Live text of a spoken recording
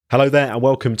Hello there and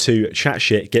welcome to Chat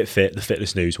Shit, Get Fit, the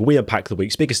fitness news, where we unpack the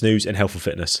week's biggest news in health and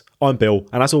fitness. I'm Bill,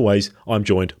 and as always, I'm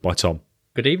joined by Tom.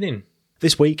 Good evening.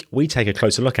 This week, we take a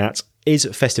closer look at, is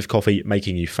festive coffee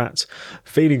making you fat,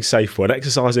 feeling safe when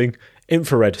exercising,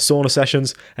 infrared sauna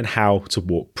sessions, and how to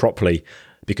walk properly,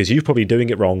 because you're probably doing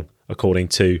it wrong, according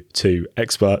to two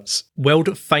experts.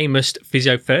 World famous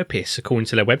physiotherapists, according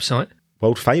to their website.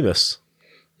 World famous?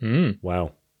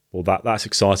 Wow. Well, that's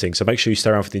exciting. So make sure you stay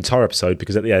around for the entire episode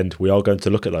because at the end, we are going to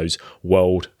look at those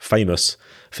world famous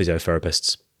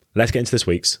physiotherapists. Let's get into this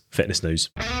week's fitness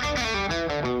news.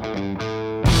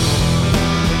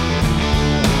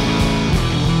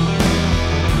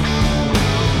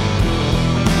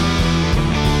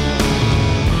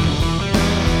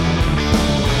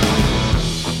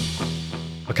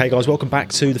 Okay, guys, welcome back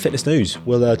to the fitness news.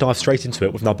 We'll dive straight into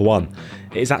it with number one.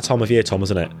 It is that time of year, Tom,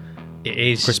 isn't it? It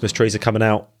is. Christmas trees are coming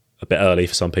out. A bit early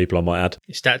for some people, I might add.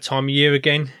 It's that time of year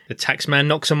again. The taxman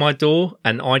knocks on my door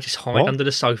and I just hide under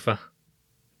the sofa.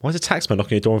 Why is a taxman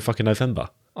knocking your door in fucking November?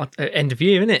 End of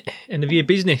year, innit? End of year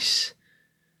business.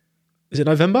 Is it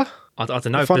November? I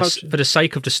don't know. For the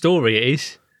sake of the story, it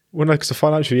is. Well, no, because the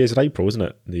financial year's in April, isn't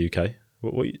it, in the UK?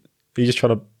 What are you just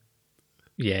trying to...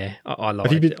 Yeah, I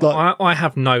like it. I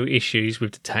have no issues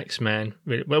with the taxman.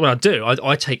 Well, I do.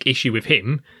 I take issue with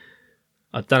him.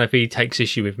 I don't know if he takes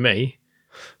issue with me.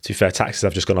 To be fair, taxes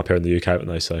have just gone up here in the UK, haven't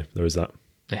they? So there is that.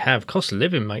 They have. Cost of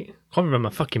living, mate. Can't even run my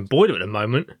fucking boiler at the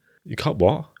moment. You can't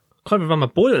what? Can't even run my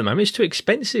boiler at the moment. It's too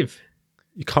expensive.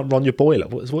 You can't run your boiler?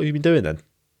 What have you been doing then?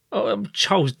 Oh, I'm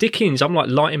Charles Dickens. I'm like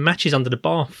lighting matches under the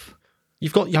bath.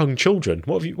 You've got young children.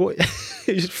 What have you...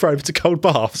 you just throw them into cold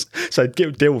baths. So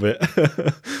deal with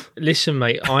it. Listen,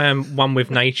 mate, I am one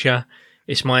with nature.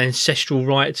 It's my ancestral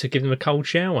right to give them a cold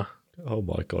shower. Oh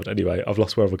my God. Anyway, I've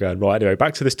lost where we're going. Right, anyway,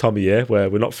 back to this time of year where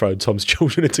we're not throwing Tom's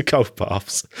children into cold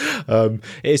baths. It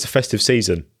is a festive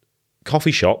season.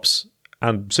 Coffee shops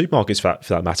and supermarkets,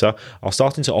 for that matter, are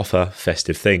starting to offer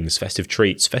festive things, festive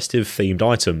treats, festive themed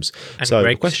items. And so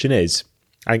Greggs. The question is,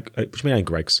 what do you mean and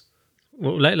Greggs?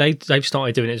 Well, they've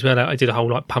started doing it as well. I did a whole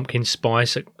like pumpkin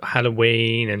spice at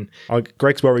Halloween, and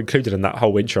Greggs were included in that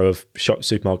whole intro of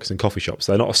supermarkets and coffee shops.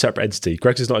 They're not a separate entity.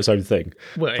 Greggs is not its own thing.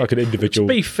 Well, like an individual.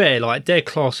 To be fair, like their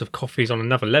class of coffee is on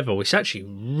another level. It's actually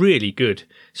really good.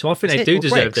 So I think they do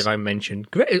deserve their own mention.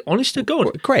 Honest to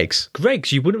God,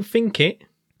 Greggs, you wouldn't think it.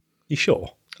 You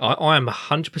sure? I am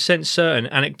 100% certain,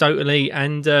 anecdotally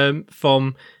and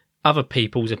from other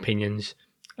people's opinions.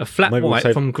 A flat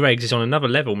white from Greggs is on another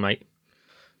level, mate.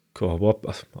 Cool. Well,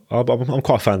 I'm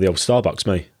quite a fan of the old Starbucks,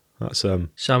 me. That's So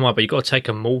am I, but you've got to take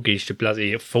a mortgage to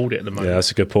bloody afford it at the moment. Yeah, that's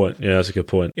a good point.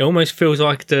 It almost feels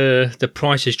like the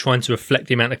price is trying to reflect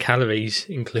the amount of calories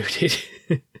included.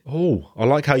 Oh, I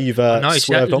like how you've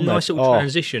swerved on there. Nice little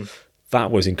transition.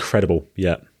 That was incredible.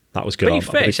 Yeah, that was good. To be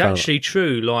fair, it's actually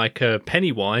true. Like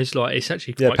penny-wise, like it's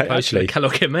actually quite close to the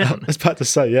caloric amount. I was about to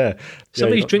say, yeah. Some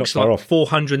of these drinks are like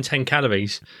 410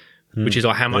 calories. Which is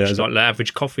like how much like the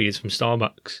average coffee is from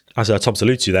Starbucks. As Tom's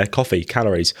alluded to there, coffee,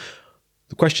 calories.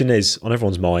 The question is, on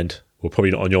everyone's mind, well,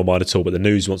 probably not on your mind at all, but the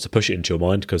news wants to push it into your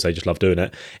mind because they just love doing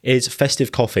it, is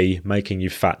festive coffee making you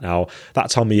fat? Now,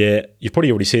 that time of year, you've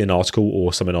probably already seen an article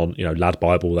or something on, Lad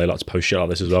Bible, they like to post shit like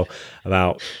this as well,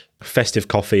 about festive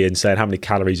coffee and saying how many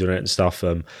calories are in it and stuff.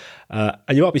 And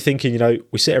you might be thinking,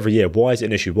 we see it every year. Why is it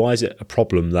an issue? Why is it a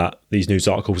problem that these news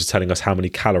articles are telling us how many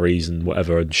calories and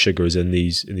whatever and sugar is in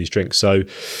these drinks? So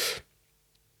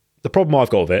the problem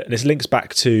I've got with it, and this links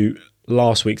back to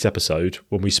last week's episode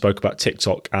when we spoke about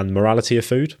TikTok and morality of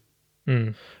food.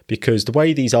 Because the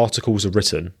way these articles are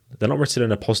written, they're not written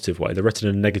in a positive way, they're written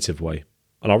in a negative way.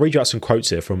 And I'll read you out some quotes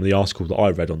here from the article that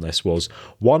I read on this was,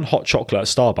 one hot chocolate at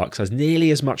Starbucks has nearly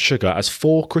as much sugar as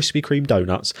 4 Krispy Kreme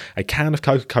donuts, a can of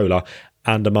Coca-Cola,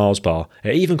 and a Mars bar.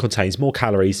 It even contains more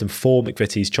calories than 4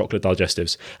 McVitie's chocolate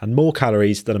digestives, and more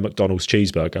calories than a McDonald's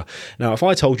cheeseburger. Now, if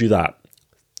I told you that,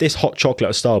 this hot chocolate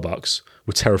at Starbucks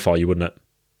would terrify you, wouldn't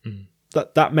it?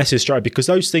 That messes straight, because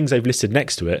those things they've listed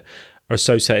next to it are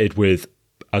associated with,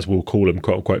 as we'll call them,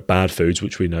 quote unquote, bad foods,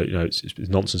 which we know, it's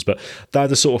nonsense, but they're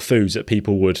the sort of foods that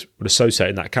people would associate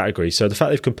in that category. So the fact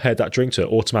they've compared that drink to it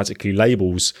automatically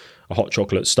labels a hot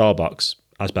chocolate at Starbucks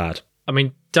as bad. I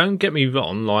mean, don't get me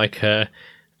wrong, like,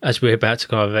 as we're about to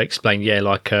kind of explain,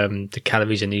 the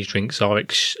calories in these drinks are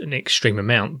an extreme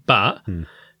amount, but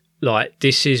like,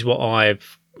 this is what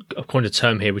I've coined a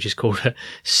term here, which is called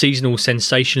seasonal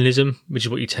sensationalism, which is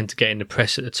what you tend to get in the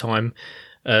press at the time.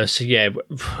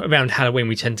 Around Halloween,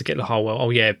 we tend to get the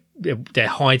whole, they're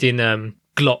hiding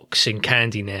Glocks in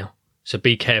candy now, so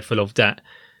be careful of that.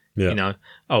 Yeah.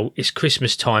 It's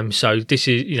Christmas time, so this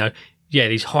is,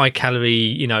 these high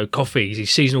calorie, coffees,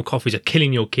 these seasonal coffees are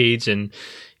killing your kids, and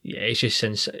it's just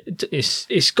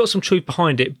it's got some truth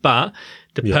behind it, but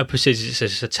the purpose is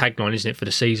it's a tagline, isn't it, for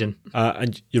the season?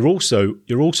 And you're also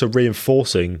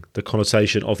reinforcing the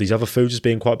connotation of these other foods as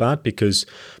being quite bad, because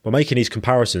by making these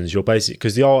comparisons, you're basically,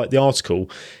 because the article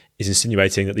is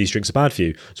insinuating that these drinks are bad for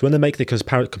you. So when they make the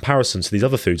comparison to these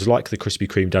other foods, like the Krispy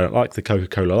Kreme donut, like the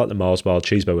Coca-Cola, like the Mars bar,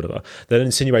 cheeseburger, whatever, they're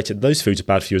insinuating that those foods are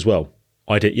bad for you as well.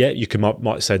 You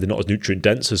might say they're not as nutrient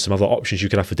dense as some other options you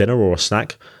could have for dinner or a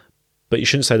snack, but you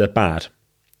shouldn't say they're bad.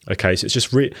 Okay, so it's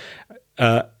just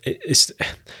it's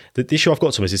the issue I've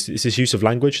got to is this use of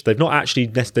language. They've not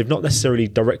necessarily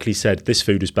directly said this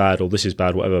food is bad or this is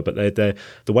bad, whatever. But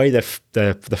the way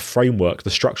the framework, the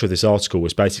structure of this article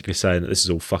was basically saying that this is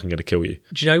all fucking going to kill you.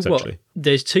 Do you know what?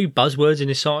 There's two buzzwords in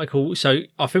this article, so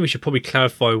I think we should probably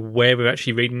clarify where we're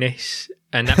actually reading this,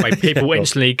 and that way people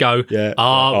instantly go,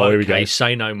 okay,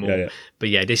 say no more. Yeah.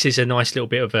 But this is a nice little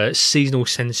bit of a seasonal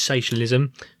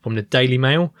sensationalism from the Daily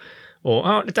Mail,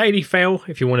 or the Daily Fail,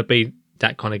 if you want to be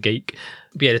that kind of geek.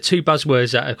 But the two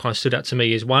buzzwords that kind of stood out to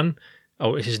me is one,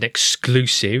 this is an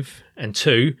exclusive, and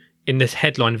two, in the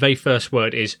headline, the very first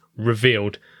word is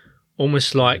revealed.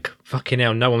 Almost like, fucking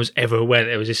hell, no one was ever aware that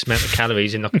there was this amount of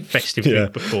calories in like a festive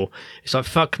drink before. It's like,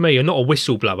 fuck me, you're not a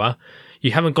whistleblower.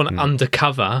 You haven't gone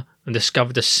undercover and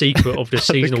discovered the secret of the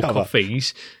seasonal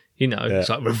coffees. It's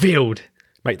like revealed.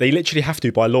 Mate, they literally have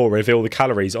to, by law, reveal the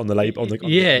calories on the label on the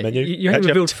menu. You haven't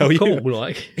revealed fuck all.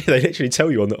 They literally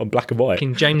tell you on black and white.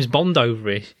 Fucking James Bond over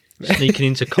here, sneaking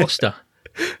into Costa.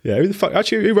 Yeah, who the fuck?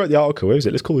 Actually, who wrote the article? Who was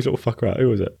it? Let's call this little fucker out. Who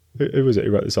was it? Who was it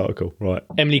who wrote this article? Right.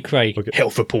 Emily Craig, okay.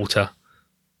 Health reporter.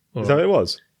 Is that what it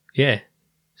was? Yeah.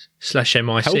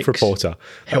 /MI6. Health reporter.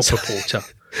 Health reporter.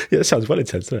 Yeah, that sounds well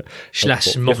intense, doesn't it?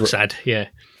 /Mossad, yeah.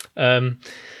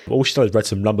 All she done is read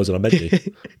some numbers on a menu.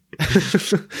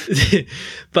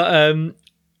 But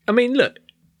I mean, look,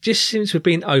 just since we've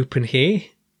been open here,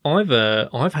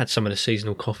 I've had some of the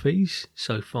seasonal coffees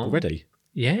so far already.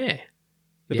 Yeah,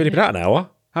 they've been about an hour.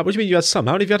 What do you mean you had some?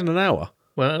 How many have you had in an hour?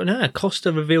 Well, no,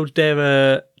 Costa revealed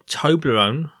their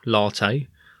Toblerone latte,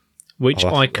 which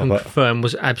I confirm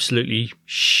was absolutely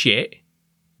shit.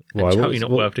 Why? Totally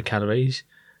not worth the calories.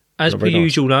 As per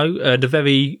usual, though, the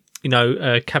very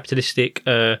capitalistic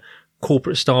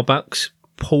corporate Starbucks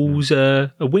pulls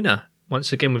a winner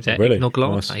once again with their eggnog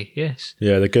latte. Nice. Yes.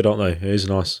 Yeah, they're good, aren't they? It is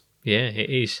nice. Yeah, it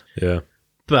is. Yeah.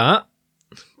 But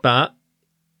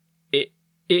it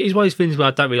is one of those things where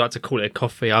I don't really like to call it a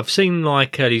coffee. I've seen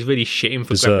these really shit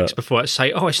infographics before that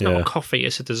say, it's not a coffee,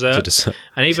 it's a dessert.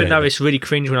 And even though it's really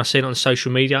cringe when I see it on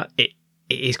social media, it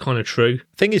is kind of true.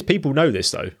 Thing is, people know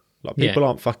this though. Like people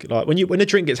aren't fucking like when a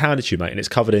drink gets handed to you, mate, and it's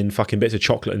covered in fucking bits of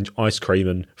chocolate and ice cream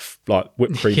and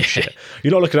whipped cream and shit.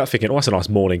 You're not looking at that thinking, that's a nice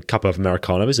morning cup of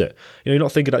Americano, is it? You're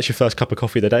not thinking that's your first cup of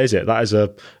coffee of the day, is it? That is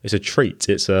it's a treat.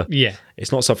 It's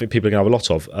not something people are gonna have a lot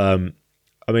of.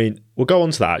 I mean, we'll go on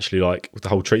to that actually, like with the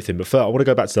whole treat thing. But first, I want to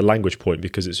go back to the language point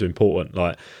because it's important.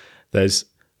 Like, there's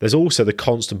also the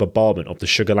constant bombardment of the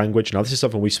sugar language. Now, this is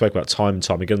something we spoke about time and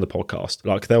time again in the podcast.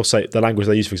 Like, they'll say the language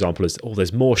they use, for example, is,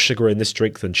 there's more sugar in this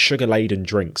drink than sugar-laden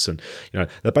drinks. And,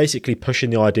 they're basically pushing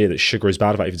the idea that sugar is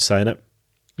bad without even saying it.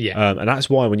 Yeah. And that's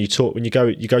why when you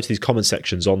go to these comment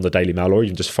sections on the Daily Mail or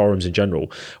even just forums in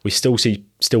general, we still see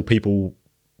people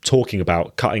talking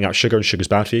about cutting out sugar and sugar's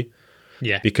bad for you.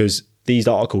 Yeah. Because these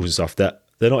articles and stuff,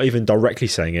 they're not even directly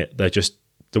saying it. They're just,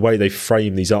 the way they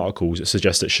frame these articles, it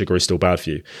suggests that sugar is still bad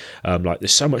for you. Like,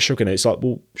 there's so much sugar in it. It's like,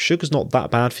 well, sugar's not that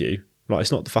bad for you. Like,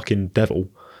 it's not the fucking devil.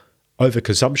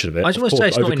 Overconsumption of it. I just want to say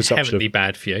it's not inherently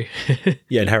bad for you.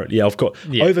 Yeah, inherently. Yeah, I've got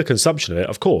overconsumption of it,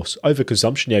 of course.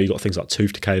 Overconsumption, you've got things like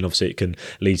tooth decay, and obviously it can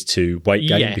lead to weight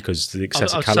gain because of the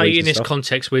excessive calories. I'd say in this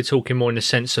context, we're talking more in the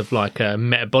sense of like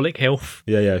metabolic health.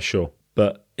 Yeah, sure.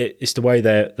 But it's the way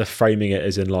they're framing it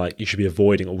as in like you should be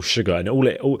avoiding all sugar, and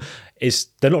all is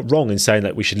they're not wrong in saying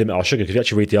that we should limit our sugar. Because if you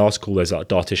actually read the article, there's like a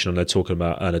dietitian and they're talking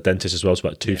about, and a dentist as well, it's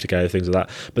about tooth decay and things like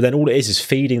that. But then all it is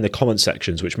feeding the comment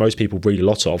sections, which most people read a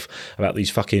lot of, about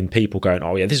these fucking people going,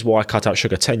 oh yeah, this is why I cut out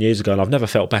sugar 10 years ago and I've never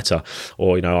felt better,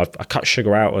 or I cut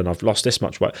sugar out and I've lost this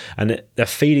much weight, and they're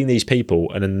feeding these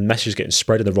people, and then the message is getting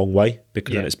spread in the wrong way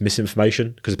because then it's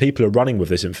misinformation. Because the people who are running with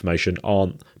this information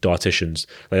aren't dietitians,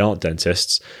 they aren't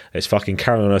dentists. It's fucking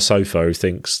Karen on her sofa who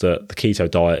thinks that the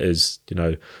keto diet is,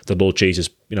 the Lord Jesus,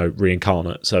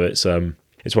 reincarnate. So it's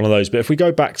one of those. But if we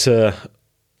go back to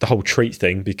the whole treat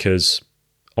thing, because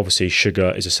obviously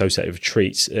sugar is associated with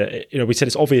treats, we said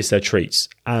it's obvious they're treats,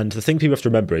 and the thing people have to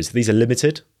remember is theyese are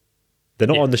limited. They're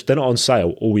not they're not on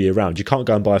sale all year round. You can't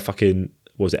go and buy a fucking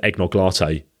eggnog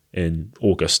latte in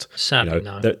August. Sadly,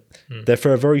 no. They're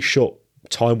for a very short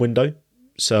time window.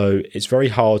 So it's very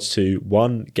hard to,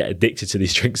 one, get addicted to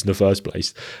these drinks in the first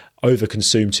place,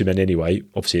 over-consume too many anyway.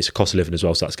 Obviously, it's a cost of living as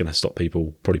well, so that's going to stop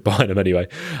people probably buying them anyway.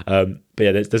 But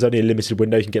yeah, there's only a limited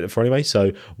window you can get them for anyway,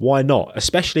 so why not?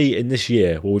 Especially in this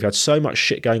year, where we've had so much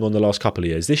shit going on the last couple of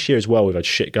years. This year as well, we've had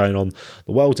shit going on.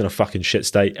 The world's in a fucking shit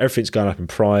state. Everything's going up in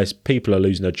price. People are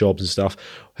losing their jobs and stuff.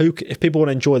 If people want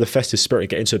to enjoy the festive spirit and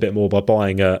get into it a bit more by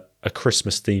buying a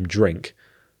Christmas-themed drink,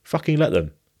 fucking let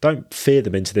them. Don't fear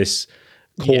them into this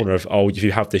corner of, oh, if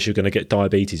you have this, you're going to get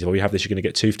diabetes, or you have this, you're going to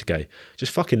get tooth decay.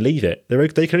 Just fucking leave it.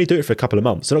 They can only do it for a couple of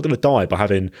months. They're not going to die by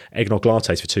having eggnog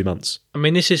lattes for 2 months. I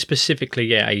mean, this is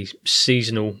specifically, a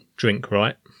seasonal drink,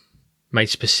 right? Made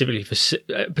specifically for,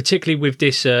 particularly with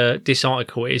this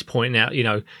article, it is pointing out,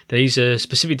 that these are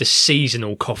specifically the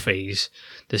seasonal coffees,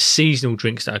 the seasonal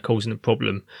drinks that are causing the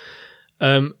problem.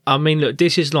 I mean, look,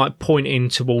 this is like pointing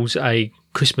towards a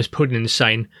Christmas pudding and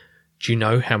saying, do you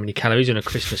know how many calories in a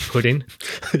Christmas pudding?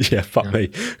 Yeah, fuck me.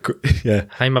 Yeah.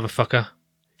 Hey, motherfucker.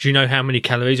 Do you know how many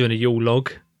calories are in a Yule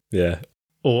log? Yeah.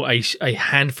 Or a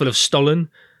handful of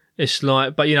Stollen? It's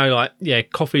like, but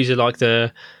coffees are like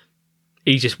the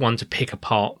easiest one to pick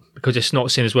apart because it's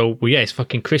not seen as well, it's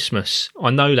fucking Christmas.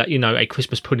 I know that, a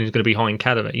Christmas pudding is going to be high in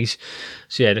calories.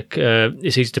 So yeah,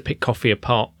 it's easy to pick coffee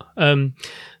apart.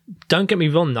 Don't get me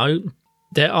wrong though.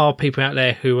 There are people out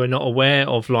there who are not aware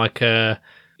of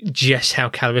just how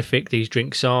calorific these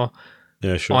drinks are.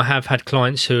 Yeah, sure. I have had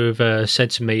clients who have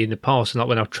said to me in the past, and like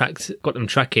when I've got them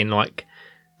tracking, like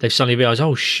they've suddenly realised,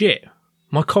 oh shit,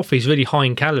 my coffee is really high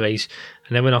in calories.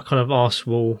 And then when I kind of ask,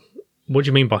 well, what do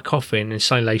you mean by coffee? And then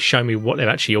suddenly they show me what they're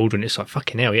actually ordering. It's like,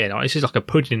 fucking hell, this is like a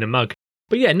pudding in a mug.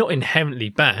 But yeah, not inherently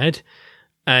bad.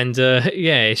 And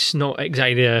it's not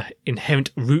exactly the inherent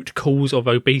root cause of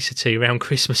obesity around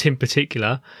Christmas in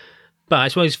particular. But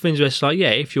it's one of those things where it's like,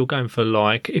 if you're going for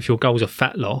if your goals are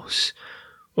fat loss,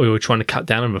 or you're trying to cut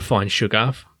down on refined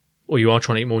sugar, or you are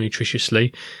trying to eat more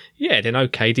nutritiously, then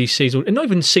okay, these seasonal, and not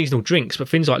even seasonal drinks, but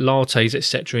things like lattes,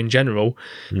 etc. in general,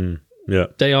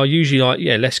 they are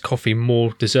usually less coffee,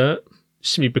 more dessert,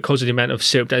 simply because of the amount of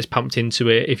syrup that is pumped into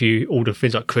it. If you order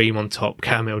things like cream on top,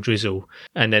 caramel drizzle,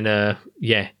 and then,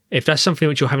 if that's something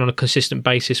which you're having on a consistent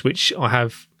basis, which I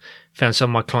have found some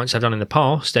of my clients have done in the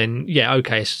past, then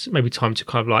okay, it's maybe time to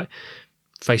kind of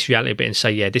face reality a bit and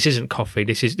say, this isn't coffee.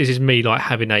 This is me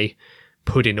having a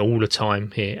pudding all the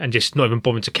time here and just not even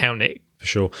bothering to count it. For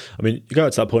sure. I mean, you go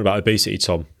to that point about obesity,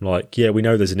 Tom. We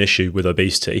know there's an issue with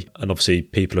obesity, and obviously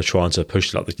people are trying to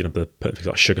push the things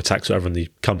like sugar tax, whatever, and the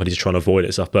companies are trying to avoid it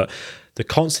and stuff. But they're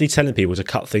constantly telling people to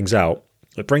cut things out.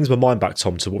 It brings my mind back,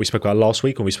 Tom, to what we spoke about last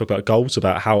week when we spoke about goals,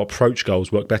 about how approach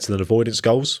goals work better than avoidance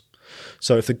goals.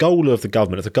 So if the goal of the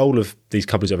government, if the goal of these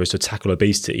companies ever is to tackle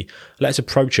obesity, let's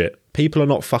approach it. People are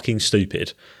not fucking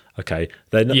stupid. Okay,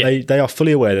 they are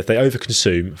fully aware that if they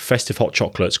overconsume festive hot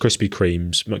chocolates, Krispy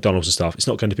Kremes, McDonald's and stuff, it's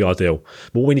not going to be ideal.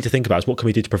 But what we need to think about is what can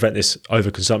we do to prevent this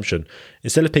overconsumption?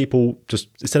 Instead of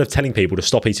telling people to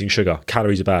stop eating sugar,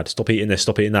 calories are bad, stop eating this,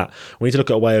 stop eating that, we need to look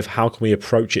at a way of how can we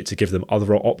approach it to give them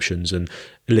other options and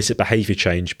elicit behaviour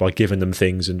change by giving them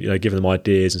things and giving them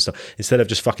ideas and stuff, instead of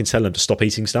just fucking telling them to stop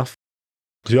eating stuff.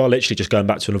 Because we are literally just going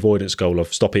back to an avoidance goal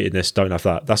of stop eating this, don't have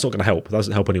that. That's not going to help. That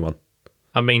doesn't help anyone.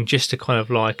 I mean, just to kind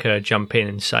of jump in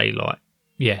and say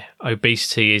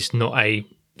obesity is not a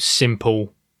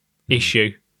simple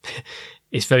issue.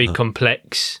 It's very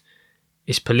complex.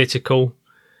 It's political.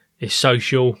 It's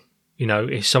social.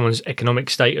 It's someone's economic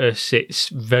status. It's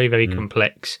very, very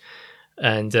complex.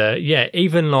 And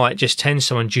even just telling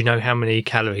someone, do you know how many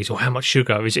calories or how much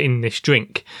sugar is in this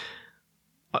drink?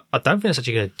 I don't think that's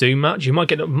actually going to do much. You might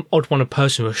get an odd one, a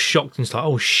person who is shocked and it's like,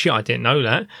 oh shit, I didn't know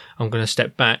that. I'm going to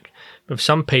step back. But for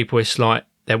some people, it's like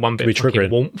they're one bit of fucking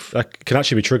warmth. That can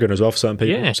actually be triggering as well for certain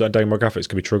people. Yeah. Certain demographics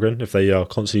can be triggering if they are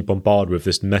constantly bombarded with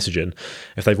this messaging.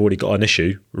 If they've already got an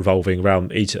issue revolving around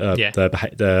their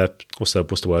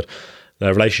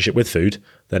relationship with food,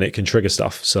 then it can trigger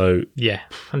stuff. So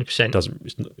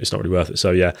 100%. It's not really worth it.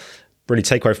 So really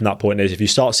take away from that point is if you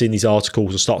start seeing these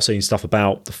articles or start seeing stuff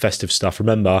about the festive stuff,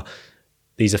 remember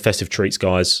these are festive treats,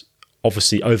 guys.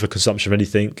 Obviously, overconsumption of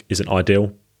anything isn't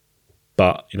ideal,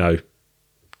 but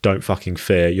don't fucking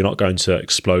fear. You're not going to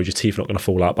explode. Your teeth are not going to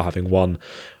fall out by having one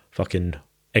fucking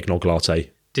eggnog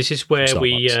latte. This is where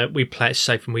we play it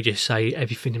safe and we just say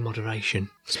everything in moderation.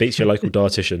 Speak to your local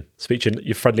dietitian. Speak to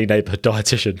your friendly neighbourhood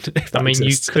dietitian. I mean,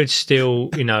 exists. You could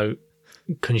still,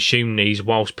 consume these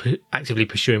whilst actively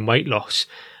pursuing weight loss,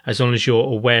 as long as you're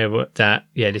aware that,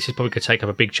 this is probably going to take up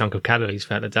a big chunk of calories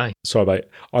throughout the day. Sorry, mate.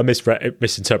 I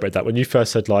misinterpreted that. When you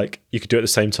first said, you could do it at the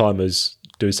same time as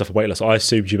doing stuff for weight loss. I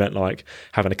assumed you meant like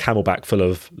having a Camelback full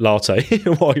of latte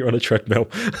while you're on a treadmill.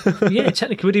 Yeah,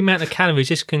 technically, with the amount of calories,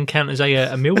 this can count as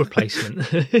a meal replacement.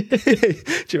 Do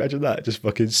you imagine that? Just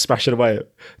fucking smashing away at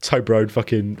Toblerone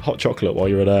fucking hot chocolate while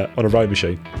you're on a rowing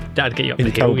machine. That'd get you up In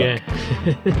the the hill, Camelback.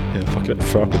 yeah. Yeah, fucking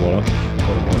throw up a while. God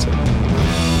almighty.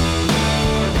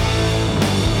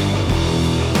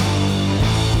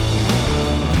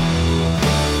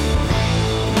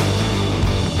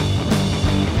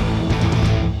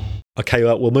 Okay,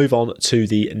 well, we'll move on to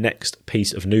the next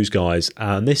piece of news, guys,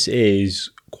 and this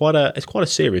is quite a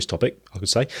serious topic, I could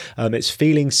say. It's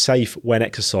feeling safe when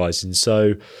exercising.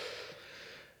 So,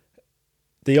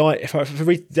 if I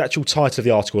read the actual title of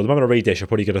the article, the moment I read this, you're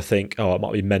probably going to think, oh, it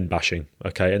might be men bashing,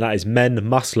 okay? And that is men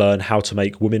must learn how to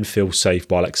make women feel safe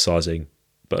while exercising.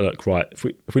 But look, right, if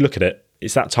we look at it,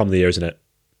 it's that time of the year, isn't it?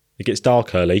 It gets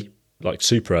dark early. Like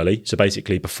super early. So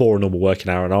basically before a normal working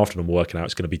hour and after a normal working hour,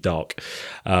 it's going to be dark.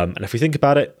 And if we think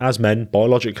about it, as men,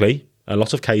 biologically, in a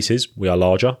lot of cases, we are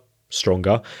larger,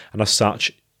 stronger, and as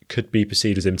such, could be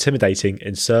perceived as intimidating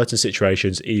in certain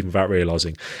situations, even without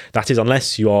realising. That is,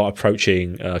 unless you are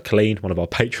approaching Colleen, one of our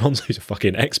patrons, who's a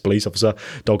fucking ex-police officer,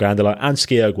 dog handler, and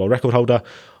ski erg world record holder.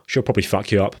 She'll probably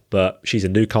fuck you up, but she's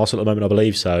in Newcastle at the moment, I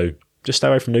believe, so just stay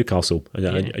away from Newcastle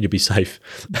and you'll be safe.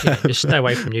 Yeah, just stay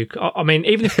away from Newcastle. I mean,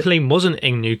 even if Colleen wasn't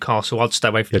in Newcastle, I'd stay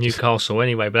away from Newcastle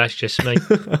anyway, but that's just me.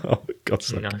 Oh, God's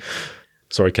sake.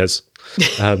 Sorry, Kez.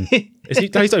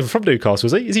 He's not even from Newcastle,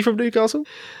 is he? Is he from Newcastle?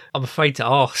 I'm afraid to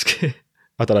ask.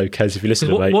 I don't know, Kez, if you listen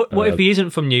to me. What if he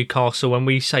isn't from Newcastle and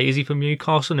we say, is he from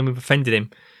Newcastle, and then we've offended him?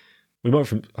 We might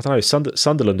from, I don't know,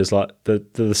 Sunderland is like, they're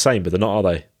the same, but they're not, are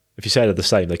they? If you say they're the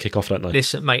same, they kick off, don't they?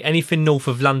 Listen, mate, anything north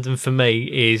of London for me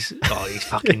is, these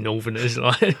fucking northerners.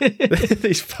 Like.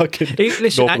 These fucking...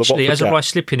 Listen, actually, as a right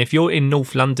slipping, if you're in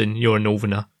North London, you're a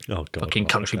northerner. Oh, God. Fucking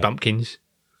country bumpkins.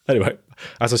 Anyway,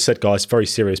 as I said, guys, very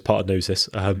serious part of news, this.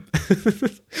 Right,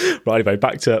 anyway,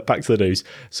 back to the news.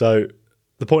 So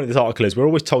the point of this article is we're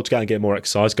always told to go and get more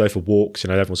exercise, go for walks,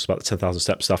 everyone's about the 10,000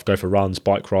 step stuff, go for runs,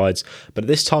 bike rides. But at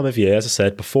this time of year, as I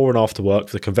said, before and after work,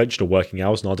 for the conventional working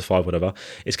hours, 9 to 5, whatever,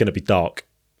 it's going to be dark.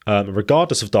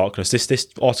 Regardless of darkness, this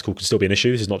article can still be an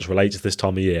issue. This is not just related to this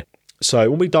time of year.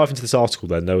 So when we dive into this article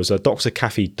then, there was a Dr.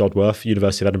 Kathy Dodworth,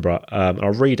 University of Edinburgh, and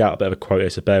I'll read out a bit of a quote here,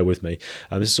 so bear with me.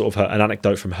 This is sort of an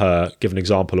anecdote from her, give an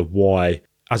example of why,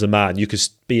 as a man, you could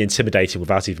be intimidating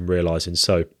without even realising.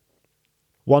 So,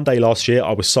 one day last year,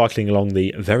 I was cycling along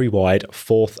the very wide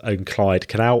Forth and Clyde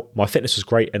Canal. My fitness was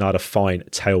great and I had a fine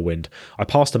tailwind. I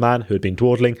passed a man who had been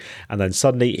dawdling, and then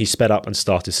suddenly he sped up and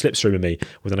started slipstreaming me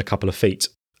within a couple of feet.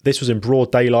 This was in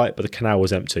broad daylight, but the canal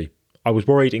was empty. I was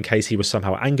worried in case he was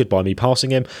somehow angered by me passing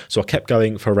him, so I kept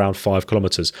going for around 5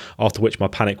 kilometres, after which my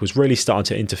panic was really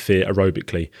starting to interfere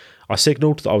aerobically. I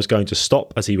signalled that I was going to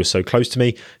stop as he was so close to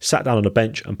me, sat down on a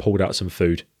bench and pulled out some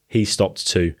food. He stopped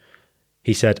too.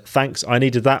 He said, "Thanks, I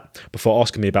needed that," before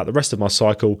asking me about the rest of my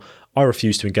cycle. I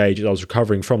refused to engage as I was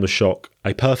recovering from the shock,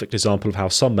 a perfect example of how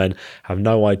some men have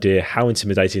no idea how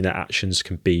intimidating their actions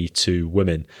can be to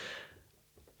women.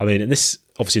 I mean, and this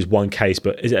obviously is one case,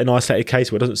 but is it an isolated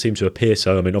case? Well, it doesn't seem to appear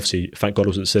so. I mean, obviously, thank God it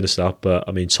wasn't sinister, but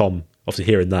I mean, Tom, obviously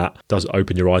hearing that does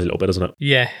open your eyes a little bit, doesn't it?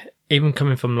 Yeah, even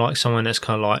coming from like someone that's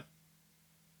kind of like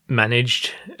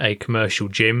managed a commercial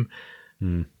gym,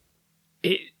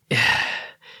 it...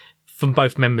 from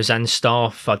both members and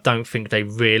staff, I don't think they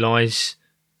realise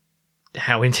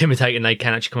how intimidating they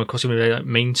can actually come across when they don't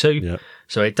mean to. Yeah.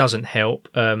 So it doesn't help.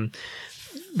 One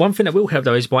thing that will help,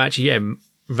 though, is by actually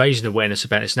raising awareness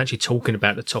about this and actually talking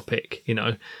about the topic,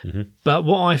 Mm-hmm. But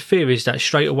what I fear is that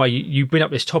straight away you bring up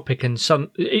this topic and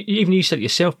even you said it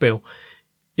yourself, Bill,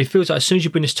 it feels like as soon as you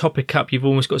bring this topic up, you've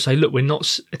almost got to say, look, we're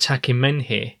not attacking men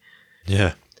here.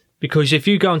 Yeah. Because if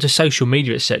you go onto social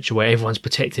media, etc., where everyone's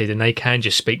protected and they can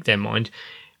just speak their mind,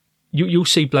 you'll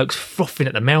see blokes frothing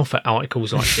at the mouth at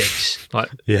articles like this. Like,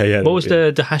 what was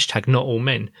the hashtag? Not all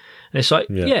men. And it's like,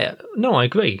 no, I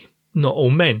agree, not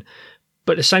all men.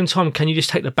 But at the same time, can you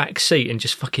just take the back seat and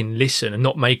just fucking listen and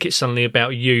not make it suddenly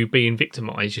about you being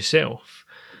victimised yourself?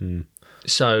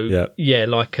 So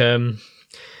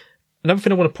another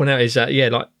thing I want to point out is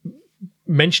that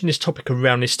mention this topic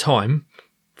around this time,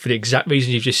 for the exact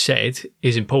reasons you've just said,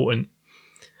 is important.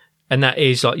 And that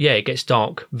is it gets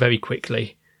dark very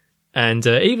quickly. And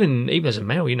even as a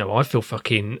male, I feel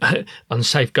fucking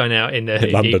unsafe going out in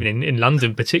the evening in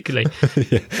London, particularly,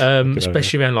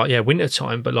 especially around winter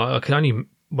time. But I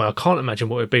can't imagine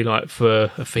what it would be like for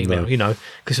a female,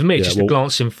 because for me it's just a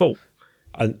glancing thought.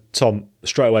 And Tom,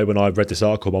 straight away when I read this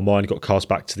article, my mind got cast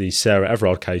back to the Sarah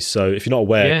Everard case. So if you're not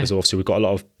aware, because obviously we've got a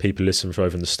lot of people listening from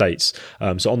over in the States.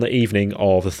 So on the evening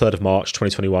of the 3rd of March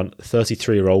 2021,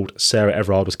 33-year-old Sarah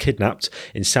Everard was kidnapped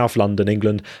in South London,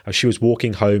 England, as she was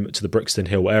walking home to the Brixton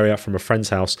Hill area from a friend's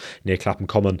house near Clapham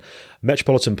Common.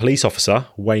 Metropolitan Police Officer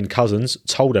Wayne Cousins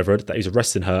told Everard that he was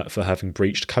arresting her for having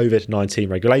breached COVID-19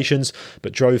 regulations,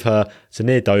 but drove her to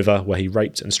near Dover, where he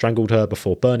raped and strangled her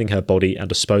before burning her body and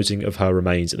disposing of her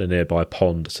remains in a nearby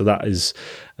pond. So that is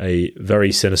a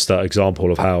very sinister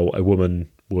example of how a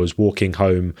woman was walking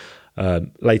home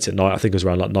late at night. I think it was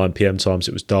around like 9 p.m. times.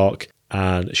 It was dark,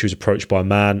 and she was approached by a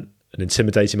man, an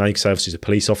intimidating man, because obviously he's a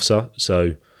police officer.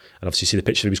 And obviously you see the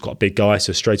picture, he was quite a big guy.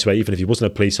 So straight away, even if he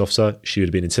wasn't a police officer, she would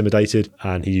have been intimidated.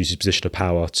 And he used his position of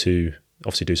power to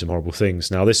obviously do some horrible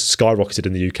things. Now, this skyrocketed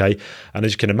in the UK. And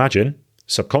as you can imagine,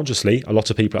 subconsciously, a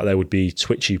lot of people out there would be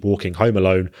twitchy walking home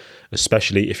alone,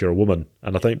 especially if you're a woman.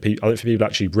 And I don't think people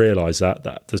actually realise that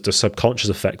the subconscious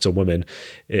effect on women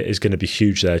is going to be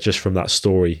huge there just from that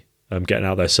story getting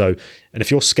out there. So, and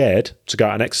if you're scared to go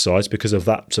out and exercise because of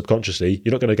that subconsciously,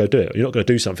 you're not going to go do it. You're not going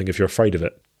to do something if you're afraid of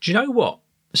it. Do you know what?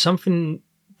 Something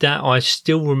that I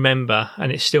still remember,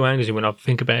 and it still angers me when I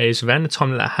think about it, is around the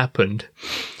time that happened,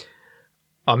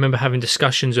 I remember having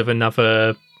discussions with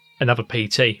another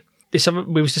PT.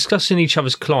 We was discussing each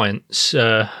other's clients,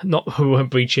 not who weren't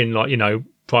breaching, like, you know,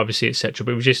 privacy, etc.,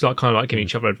 but we were just like kind of like giving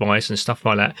each other advice and stuff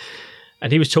like that.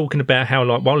 And he was talking about how,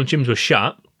 like, while the gyms were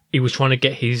shut, he was trying to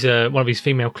get his one of his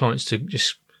female clients to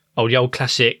just the old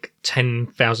classic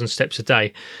 10,000 steps a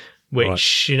day, which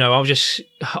right. You know,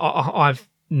 I've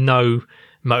no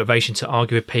motivation to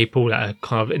argue with people that are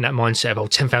kind of in that mindset of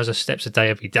 10,000 steps a day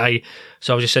every day.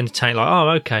 So I was just entertained, like, oh,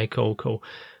 okay, cool.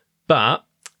 But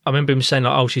I remember him saying,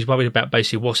 like, she's worried about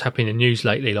basically what's happening in the news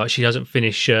lately. Like, she doesn't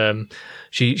finish,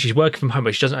 she's working from home,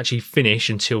 but she doesn't actually finish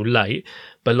until late.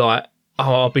 But like,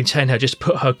 I've been telling her just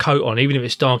put her coat on, even if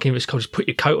it's dark, even if it's cold, just put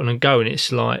your coat on and go. And it's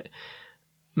like,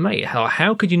 mate,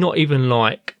 how could you not even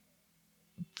like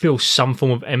feel some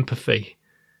form of empathy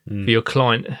for your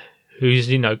client, who's,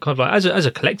 you know, kind of like as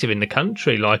a collective in the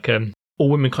country, like all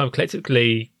women kind of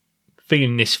collectively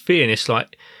feeling this fear, and it's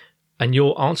like, and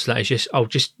your answer to that is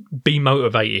just be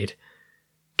motivated,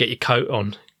 get your coat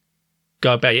on,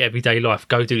 go about your everyday life,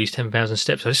 go do these 10,000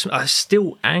 steps. It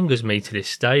still angers me to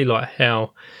this day, like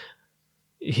how,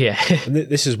 yeah. And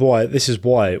this is why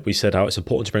we said how it's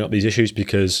important to bring up these issues,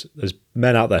 because there's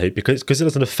men out there who, because it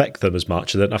doesn't affect them as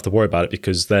much, they don't have to worry about it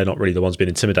because they're not really the ones being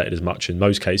intimidated as much in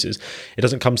most cases. It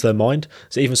doesn't come to their mind.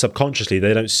 So even subconsciously,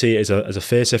 they don't see it as a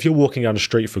fear. So if you're walking down the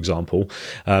street, for example,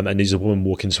 and there's a woman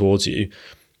walking towards you,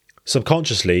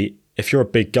 subconsciously, if you're a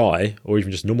big guy or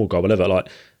even just a normal guy, whatever, like,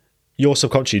 you're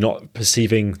subconsciously not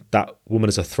perceiving that woman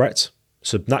as a threat.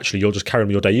 So naturally, you'll just carry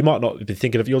on your day. You might not be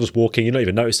thinking of, you're just walking, you don't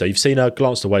even notice her. You've seen her,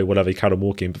 glanced away, whatever, you carry on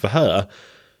walking. But for her,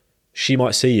 she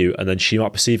might see you, and then she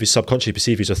might subconsciously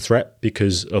perceive you as a threat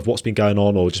because of what's been going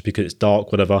on, or just because it's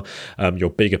dark, whatever.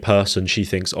 You're a bigger person. She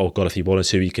thinks, oh God, if he wanted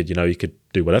to, he could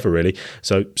do whatever, really.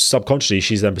 So subconsciously,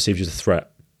 she's then perceived you as a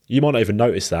threat. You might not even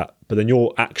notice that, but then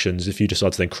your actions, if you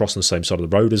decide to then cross on the same side of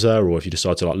the road as her, or if you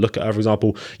decide to like look at her, for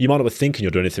example, you might not be thinking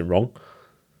you're doing anything wrong.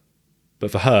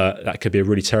 But for her, that could be a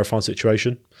really terrifying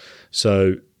situation.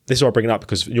 So this is why I bring it up,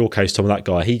 because in your case, Tom, that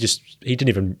guy, he didn't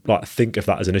even like think of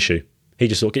that as an issue. He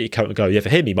just thought, get your coat and go. Yeah, for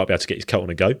him, he might be able to get his coat on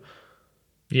and go.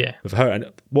 Yeah. But for her,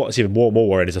 and what's even more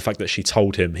worrying is the fact that she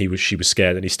told him she was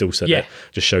scared, and he still said it.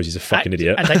 Just shows he's a fucking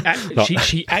idiot. And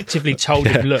she actively told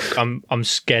him, look, I'm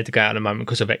scared to go out at the moment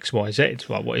because of X, Y, Z. It's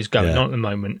like what is going on at the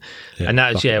moment. Yeah. And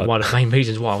that is one of the main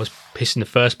reasons why I was pissed in the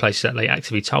first place, that they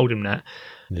actively told him that.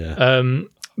 Yeah.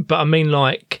 But I mean,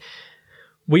 like,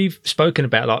 we've spoken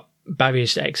about like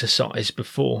barriers to exercise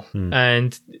before,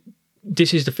 and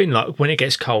this is the thing, like when it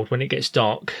gets cold, when it gets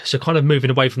dark, so kind of moving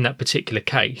away from that particular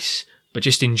case, but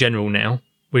just in general now,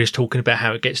 we're just talking about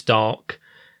how it gets dark,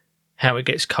 how it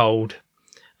gets cold,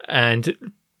 and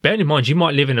bearing in mind, you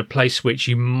might live in a place which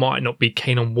you might not be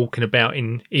keen on walking about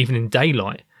in, even in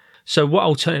daylight. So what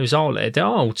alternatives are there?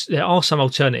 There are some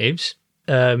alternatives.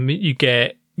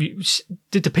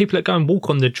 Did the people that go and walk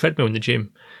on the treadmill in the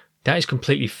gym, that is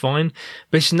completely fine.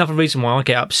 But it's another reason why I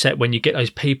get upset when you get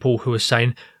those people who are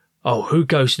saying, oh, who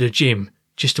goes to the gym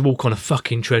just to walk on a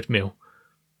fucking treadmill?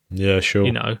 Yeah, sure.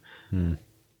 You know,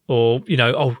 or, you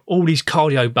know, oh, all these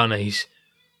cardio bunnies,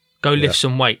 go lift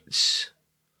some weights,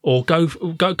 or go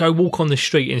walk on the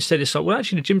street instead. It's like, well,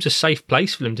 actually, the gym's a safe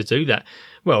place for them to do that.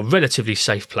 Well, a relatively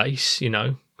safe place, you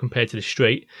know, compared to the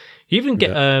street. You even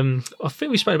get, I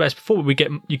think we spoke about this before,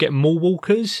 you get mall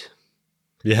walkers.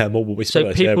 Yeah, more what we So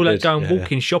spoke. people Yeah, that go and yeah,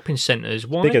 walk in shopping centres,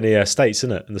 why? big in the States,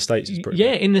 isn't it? In the States, it's pretty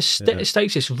big. In the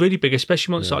States, it's really big,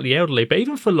 especially amongst like the elderly. But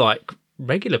even for like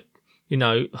regular,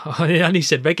 I only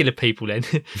said regular people then,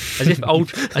 as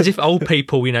if old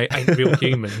people, ain't real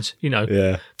humans.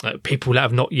 Yeah. Like people that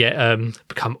have not yet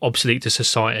become obsolete to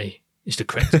society is the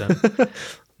correct term.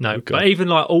 No, Okay. but even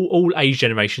like all age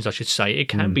generations, I should say, it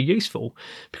can be useful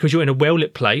because you're in a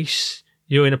well-lit place.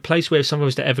 You're in a place where if someone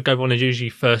was to ever go on, there's usually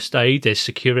first aid, there's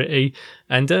security,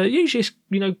 and usually,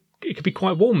 it could be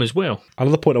quite warm as well.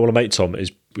 Another point I want to make, Tom,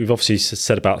 is we've obviously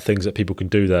said about things that people can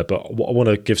do there, but I want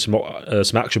to give some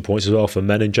action points as well for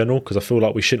men in general, because I feel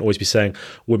like we shouldn't always be saying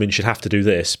women should have to do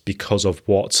this because of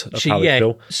how they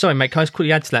feel. Sorry, mate, can I just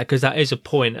quickly add to that? Because that is a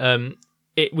point.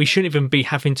 We shouldn't even be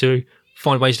having to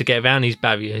find ways to get around these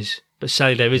barriers, but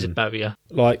say there is a barrier.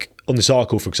 Like on this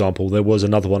article, for example, there was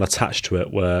another one attached to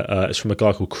it where it's from a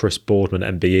guy called Chris Boardman,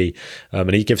 MBE,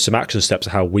 and he gives some action steps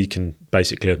of how we can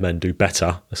basically, as men, do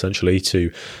better, essentially,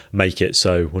 to make it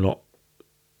so we're not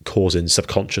causing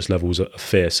subconscious levels of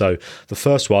fear. So the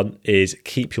first one is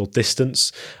keep your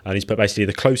distance, and he's basically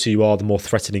the closer you are, the more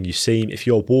threatening you seem. If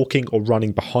you're walking or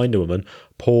running behind a woman,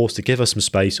 pause to give her some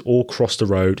space or cross the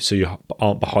road so you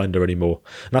aren't behind her anymore.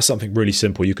 And that's something really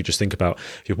simple you could just think about.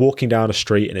 If you're walking down a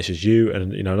street and it's just you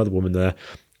and another woman there,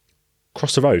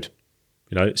 cross the road.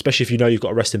 Especially if you've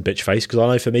got a resting bitch face, because I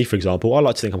know for me, for example, I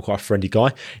like to think I'm quite a friendly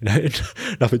guy.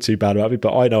 Nothing too bad about me,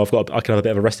 but I know I can have a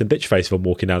bit of a resting bitch face if I'm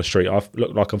walking down the street. I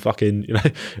look like I'm fucking,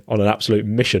 on an absolute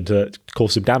mission to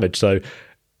cause some damage. So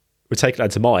we're taking that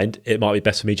into mind. It might be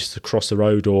best for me just to cross the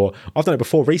road, or I've done it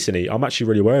before recently. I'm actually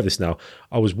really aware of this now.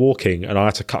 I was walking and I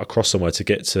had to cut across somewhere to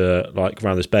get to like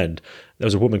around this bend. There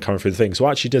was a woman coming through the thing. So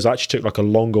I actually took like a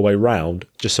longer way round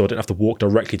just so I didn't have to walk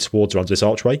directly towards her under this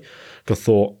archway. Because I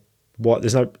thought,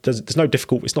 there's no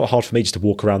difficult. It's not hard for me just to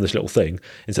walk around this little thing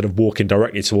instead of walking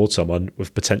directly towards someone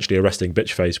with potentially a resting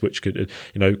bitch face, which could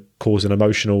cause an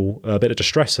emotional bit of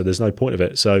distress. So there's no point of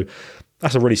it. So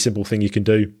that's a really simple thing you can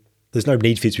do. There's no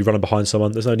need for you to be running behind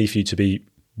someone. There's no need for you to be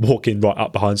walking right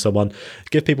up behind someone.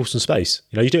 Give people some space.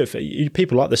 You do it for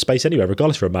people like the space anyway,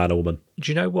 regardless if you're a man or woman.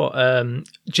 Do you know what?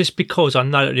 Just because I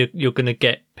know that you're going to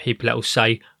get people that will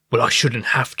say, "Well, I shouldn't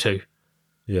have to."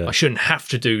 Yeah. I shouldn't have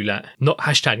to do that. Not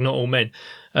all men.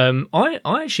 I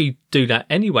actually do that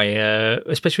anyway,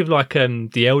 especially with like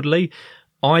the elderly.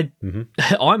 I'm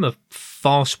a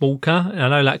fast walker, and I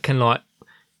know that can like,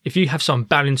 if you have someone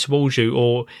barreling towards you,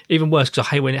 or even worse, because I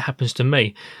hate when it happens to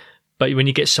me. But when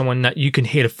you get someone that you can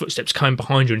hear the footsteps coming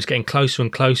behind you and it's getting closer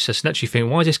and closer, so naturally you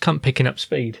think, why is this cunt picking up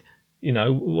speed? What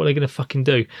are they going to fucking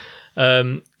do?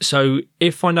 So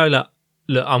if I know that,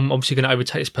 look, I'm obviously going to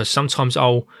overtake this person, sometimes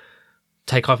I'll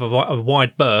take either a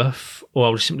wide berth or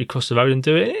I'll just simply cross the road and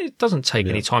do it. It doesn't take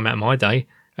any time out of my day,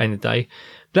 end of the day.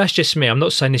 But that's just me. I'm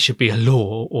not saying this should be a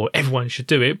law or everyone should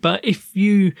do it, but if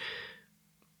you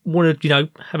want to,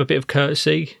 have a bit of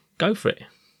courtesy, go for it.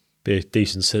 Be a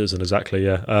decent citizen, exactly,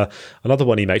 yeah. Another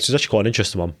one he makes is actually quite an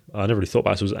interesting one. I never really thought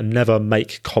about this, was never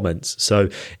make comments. So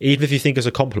even if you think it's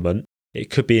a compliment, it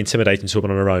could be intimidating to a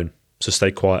woman on her own. So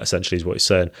stay quiet, essentially, is what he's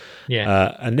saying.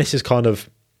 Yeah. And this is kind of,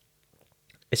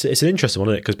 it's an interesting one,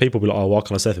 isn't it? Because people will be like, oh, why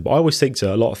can't I say anything? But I always think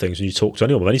to a lot of things when you talk to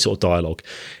anyone with any sort of dialogue,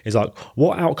 is like,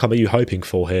 what outcome are you hoping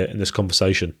for here in this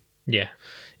conversation? Yeah.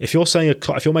 If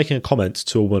you're making a comment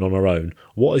to a woman on her own,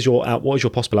 what is your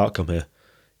possible outcome here?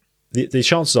 The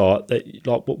chances are that,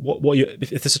 like,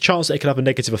 if there's a chance that it can have a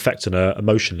negative effect on her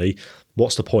emotionally,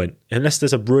 what's the point? Unless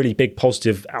there's a really big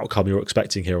positive outcome you're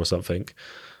expecting here or something,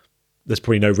 there's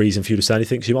probably no reason for you to say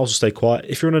anything. So you might as well stay quiet.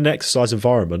 If you're in an exercise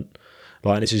environment,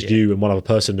 like, and it's just you and one other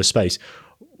person in a space,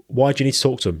 why do you need to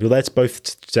talk to them? You're there to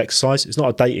both to exercise. It's not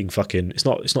a dating it's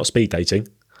not speed dating.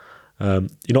 You're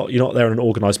not there in an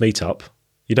organised meetup.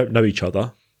 You don't know each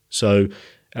other. So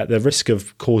at the risk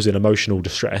of causing emotional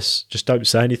distress, just don't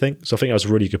say anything. So I think that was a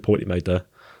really good point you made there.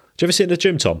 Do you ever see it in the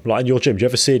gym, Tom? Like in your gym, do you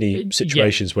ever see any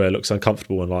situations where it looks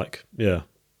uncomfortable and like, yeah?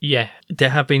 Yeah, there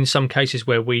have been some cases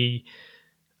where we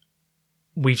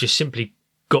just simply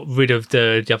got rid of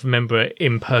the other member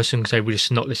in person because they would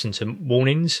just not listen to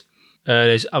warnings.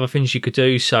 There's other things you could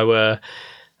do. So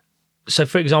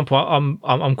for example,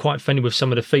 I'm quite friendly with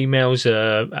some of the females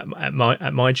at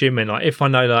my gym, and like if I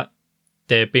know that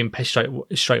they're being pestered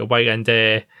straight away and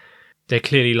they're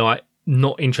clearly like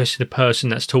not interested in the person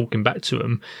that's talking back to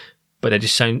them, but they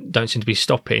just don't seem to be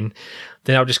stopping,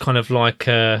 then I'll just kind of like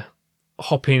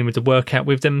hop in with the workout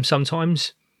with them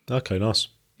sometimes. Okay, nice.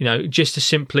 Just to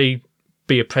simply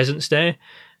be a presence there.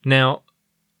 Now,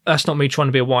 that's not me trying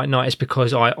to be a white knight. It's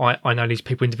because I know these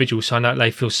people individuals, so I know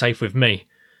they feel safe with me.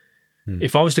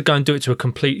 If I was to go and do it to a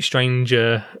complete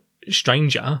stranger,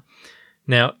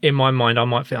 Now, in my mind, I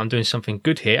might think I'm doing something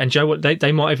good here. And Joe, what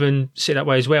they might even sit that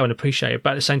way as well and appreciate it.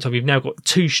 But at the same time, you've now got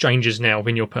two strangers now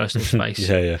in your personal space.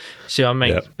 Yeah. See what I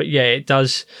mean? Yeah. But yeah, it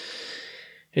does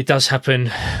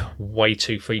happen way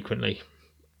too frequently.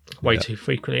 Too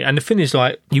frequently. And the thing is,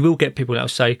 like, you will get people that will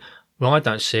say, well, I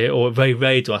don't see it, or very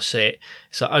rarely do I see it.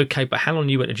 It's like, okay, but how long are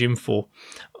you at the gym for?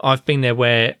 I've been there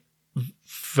where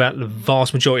throughout the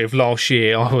vast majority of last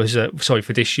year,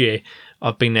 for this year,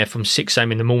 I've been there from 6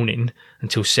 a.m. in the morning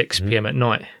until 6 p.m. at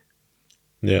night.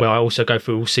 Yeah. Where I also go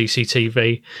through all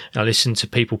CCTV and I listen to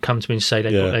people come to me and say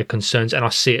they've got their concerns, and I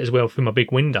see it as well through my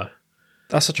big window.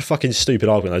 That's such a fucking stupid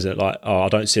argument, isn't it? Like, I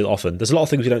don't see it often. There's a lot of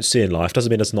things we don't see in life.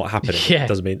 Doesn't mean it's not happening. Yeah. It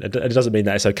doesn't mean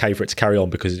that it's okay for it to carry on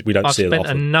because we don't see it often. I've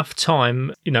spent enough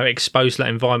time, exposed to that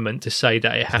environment to say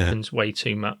that it happens way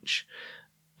too much.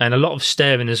 And a lot of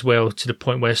staring as well, to the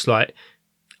point where it's like,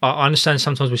 I understand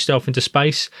sometimes we stealth into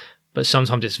space, but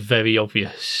sometimes it's very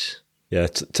obvious. Yeah,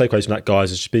 takeaways from that,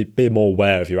 guys, is just be more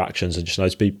aware of your actions and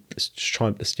let's try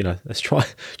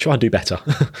and do better.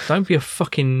 Don't be a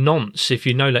fucking nonce if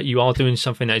you know that you are doing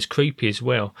something that is creepy as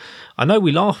well. I know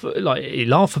we laugh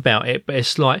about it, but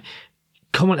it's like,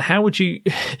 come on, how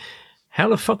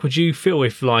the fuck would you feel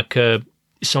if like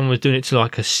someone was doing it to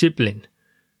like a sibling?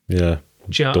 Yeah,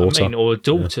 do you know what I mean, or a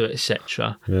daughter,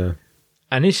 etc. Yeah.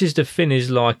 And this is the thing,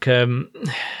 is like,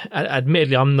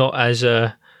 admittedly, I'm not as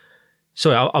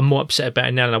I'm more upset about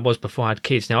it now than I was before I had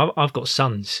kids. Now, I've got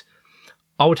sons.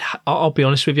 I'll be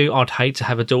honest with you, I'd hate to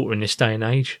have a daughter in this day and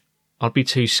age. I'd be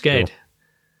too scared. Sure.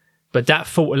 But that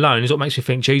thought alone is what makes me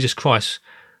think, Jesus Christ,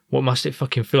 what must it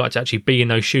fucking feel like to actually be in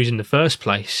those shoes in the first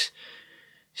place?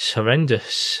 It's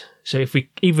horrendous. So if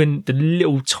even the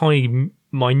little tiny,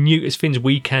 minutest things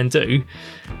we can do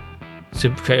to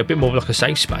create a bit more of like a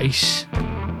safe space,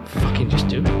 fucking just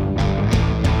do it.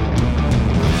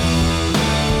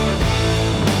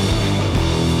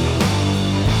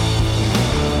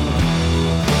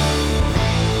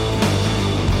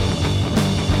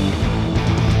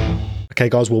 Okay,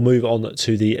 guys, we'll move on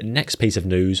to the next piece of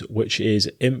news, which is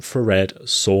infrared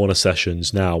sauna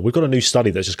sessions. Now, we've got a new study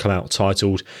that's just come out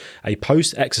titled, "A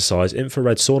Post-Exercise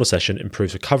Infrared Sauna Session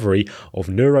Improves Recovery of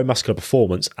Neuromuscular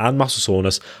Performance and Muscle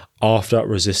Soreness After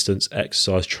Resistance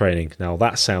Exercise Training." Now,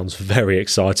 that sounds very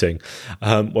exciting.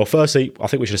 Well, firstly, I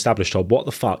think we should establish, Todd, what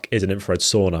the fuck is an infrared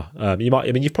sauna?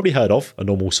 You've probably heard of a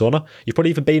normal sauna. You've probably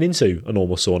even been into a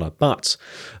normal sauna, but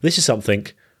this is something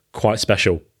quite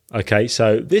special. Okay,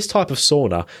 so this type of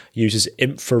sauna uses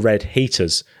infrared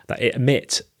heaters that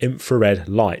emit infrared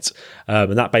light,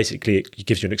 and that basically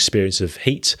gives you an experience of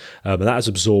heat, and that is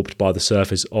absorbed by the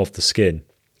surface of the skin.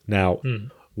 Now,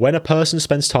 when a person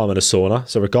spends time in a sauna,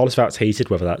 so regardless of how it's heated,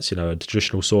 whether that's a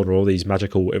traditional sauna or these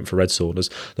magical infrared saunas,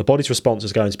 the body's response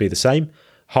is going to be the same.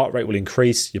 Heart rate will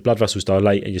increase, your blood vessels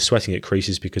dilate, and your sweating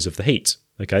increases because of the heat.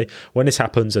 Okay, when this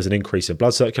happens, there's an increase in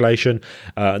blood circulation,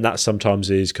 and that sometimes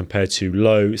is compared to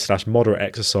low/moderate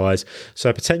exercise.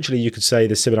 So potentially, you could say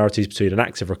there's similarities between an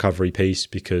active recovery piece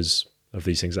because of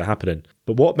these things that are happening.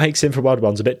 But what makes infrared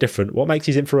ones a bit different, what makes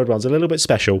these infrared ones a little bit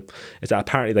special, is that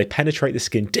apparently they penetrate the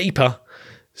skin deeper,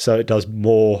 so it does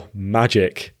more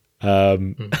magic.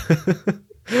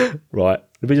 Right.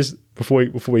 Let me just, before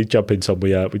we jump into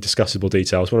we discuss in more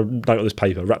details, I want to note on this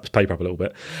paper, wrap this paper up a little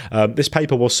bit. This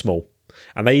paper was small,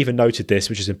 and they even noted this,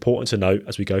 which is important to note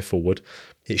as we go forward.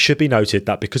 It should be noted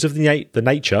that because of the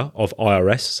nature of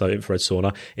IRS, so infrared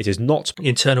sauna, it is not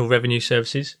Internal Revenue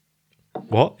Services.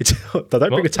 What? Don't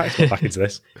bring a tax man back into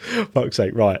this. Fuck's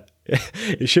sake, right.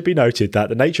 It should be noted that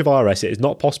the nature of IRS, it is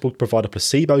not possible to provide a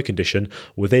placebo condition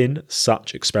within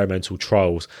such experimental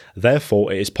trials.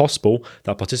 Therefore, it is possible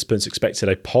that participants expected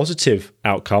a positive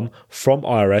outcome from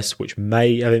IRS, which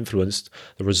may have influenced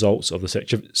the results of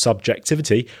the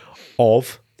subjectivity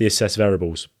of the assessed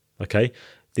variables. Okay?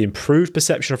 The improved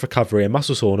perception of recovery and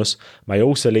muscle soreness may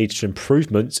also lead to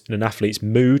improvements in an athlete's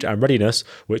mood and readiness,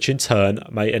 which in turn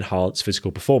may enhance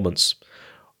physical performance.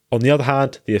 On the other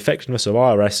hand, the effectiveness of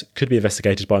IRS could be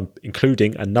investigated by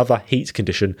including another heat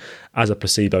condition as a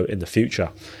placebo in the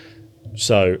future.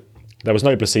 So there was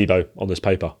no placebo on this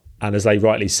paper. And as they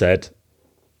rightly said,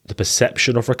 the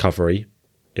perception of recovery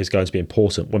is going to be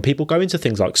important. When people go into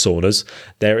things like saunas,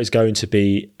 there is going to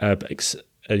be a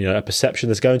perception.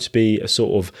 There's going to be a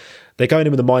sort of, they're going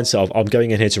in with the mindset of, I'm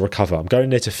going in here to recover. I'm going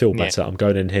in here to feel better. I'm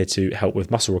going in here to help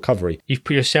with muscle recovery. You've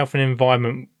put yourself in an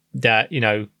environment that,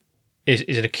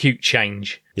 is an acute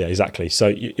change. Yeah, exactly. So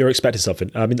you're expecting something.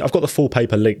 I mean, I've got the full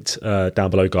paper linked down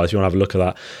below, guys. If you want to have a look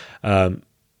at that.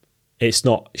 it's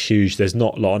not huge. There's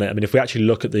not a lot on it. I mean, if we actually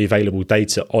look at the available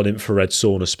data on infrared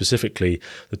sauna specifically,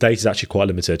 the data is actually quite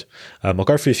limited. I'll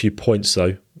go through a few points,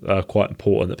 though, quite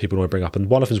important that people want to bring up. And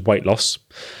one of them is weight loss.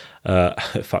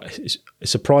 In fact, it's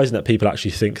surprising that people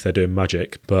actually think they're doing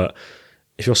magic, but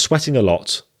if you're sweating a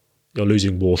lot, you're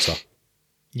losing water.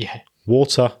 Yeah.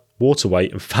 Water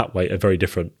weight and fat weight are very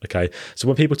different, okay? So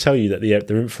when people tell you that the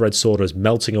infrared sauna is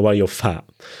melting away your fat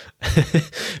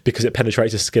because it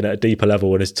penetrates the skin at a deeper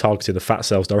level and is targeting the fat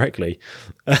cells directly,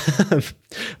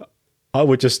 I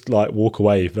would just like walk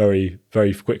away very,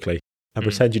 very quickly and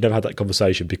pretend you never had that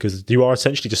conversation, because you are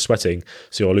essentially just sweating,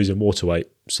 so you're losing water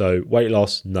weight. So weight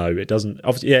loss, no, it doesn't.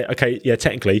 Obviously,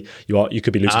 technically you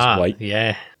could be losing some weight.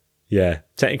 Yeah,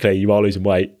 technically you are losing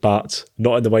weight, but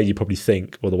not in the way you probably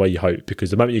think or the way you hope,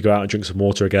 because the moment you go out and drink some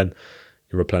water again,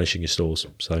 you're replenishing your stores.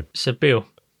 So Bill,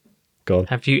 go on.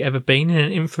 Have you ever been in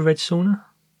an infrared sauna?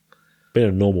 Been in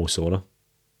a normal sauna.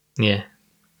 Yeah.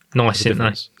 Nice, isn't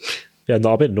they? Yeah,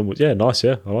 no, I've been in normal. Yeah, nice,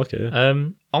 yeah. I like it, yeah.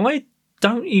 I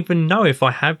don't even know if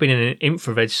I have been in an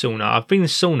infrared sauna. I've been in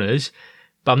saunas,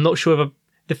 but I'm not sure if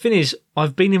the thing is,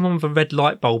 I've been in one with a red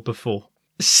light bulb before.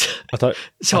 I don't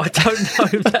know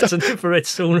if that's an infrared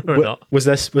sauna or not. Was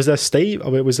there steam? I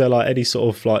mean, was there like any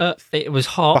sort of like? It was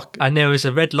hot, and there was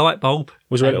a red light bulb.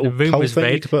 Was there a little the room cold was thing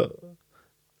red? you could put?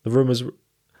 The room was.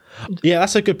 Yeah,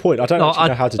 that's a good point. I don't actually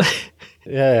know how to.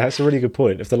 Yeah, that's a really good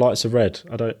point. If the lights are red,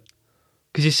 I don't.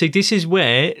 Because you see, this is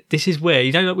where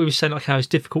you know, like we were saying, like how it's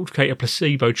difficult to create a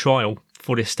placebo trial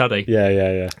for this study.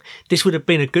 Yeah. This would have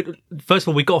been a good. First of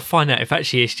all, we got to find out if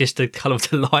actually it's just the colour of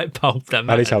the light bulb that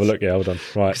matters. I need to have a look. Yeah, hold on.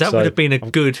 Right, that would have been a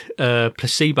good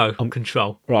placebo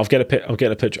control. Right, I'm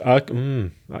getting a picture.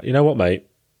 You know what, mate?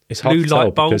 It's hard blue to tell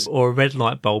light bulb because, or a red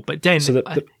light bulb, but then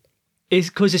it's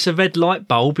because it's a red light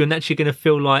bulb. You're naturally going to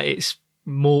feel like it's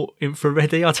more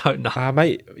infrared-y. I don't know.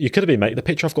 Mate, you could have been, mate. The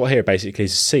picture I've got here basically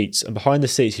is seats, and behind the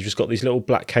seats you've just got these little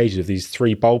black cages with these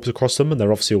 3 bulbs across them, and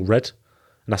they're obviously all red,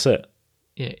 and that's it.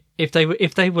 Yeah, if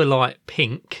they were like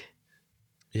pink.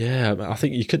 Yeah, I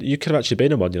think you could have actually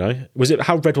been in one. You know,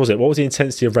 how red was it? What was the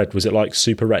intensity of red? Was it like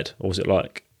super red, or was it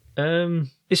like?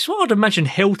 It's what I'd imagine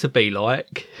hell to be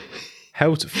like.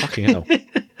 Hell to fucking hell,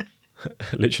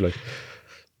 literally.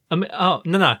 I mean,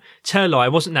 no, tell a lie.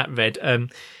 It wasn't that red. You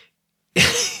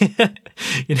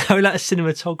know, that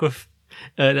cinematograph,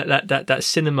 that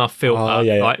cinema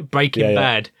filter, like Breaking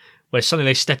Bad, where suddenly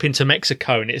they step into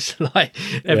Mexico and it's like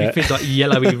everything's like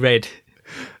yellowy red.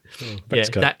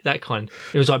 That kind.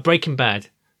 It was like Breaking Bad.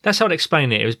 That's how I'd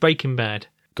explain it. It was Breaking Bad.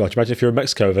 God, imagine if you're in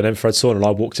Mexico with an infrared sauna and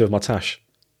I walked in with my tash.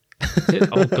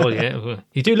 Oh God, yeah.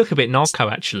 You do look a bit narco,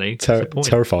 actually.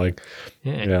 Terrifying.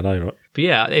 Yeah, I know, right? But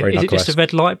yeah, is it just a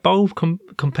red light bulb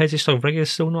compared to just a regular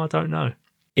sauna? I don't know.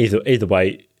 Either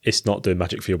way, it's not doing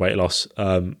magic for your weight loss.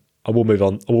 I will move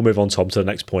on, Tom, to the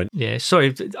next point. Yeah,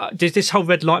 sorry. This whole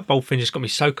red light bulb thing just got me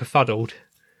so kerfuddled.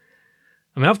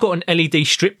 I mean, I've got an LED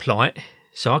strip light,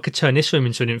 so I could turn this room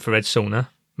into an infrared sauna,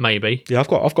 maybe. Yeah, I've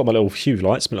got my little Hue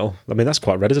lights. I mean, that's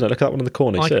quite red, isn't it? Look at that one in the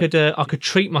corner. I could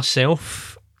treat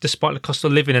myself, despite the cost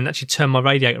of living, and actually turn my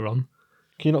radiator on.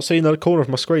 Can you not see in the corner of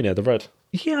my screen here, the red?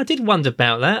 Yeah, I did wonder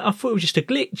about that. I thought it was just a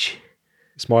glitch.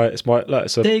 It's my.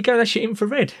 Look, there you go. That's your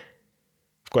infrared.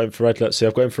 I've got infrared. Let's see.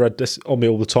 I've got infrared this on me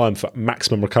all the time for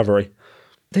maximum recovery.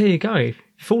 There you go. You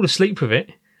fall asleep with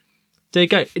it. There you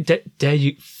go. There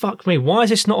you. Fuck me. Why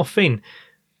is this not a thing?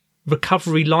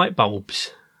 Recovery light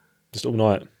bulbs. Just all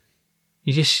night.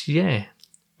 You just your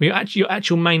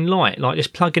actual main light. Like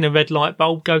just plug in a red light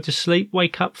bulb, go to sleep,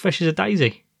 wake up fresh as a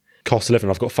daisy. Cost of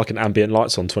living. I've got fucking ambient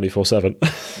lights on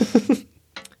 24/7.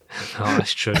 Oh,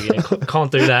 that's true. Yeah,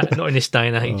 can't do that. Not in this day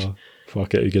and age. Oh,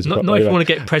 fuck it. Who gives not anyway. if you want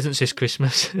to get presents this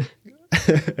Christmas.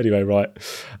 Anyway, right.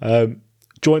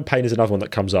 Joint pain is another one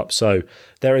that comes up. So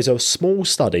there is a small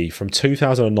study from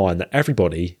 2009 that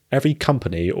every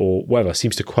company or whatever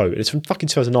seems to quote. It's from fucking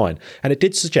 2009. And it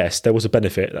did suggest there was a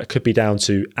benefit that could be down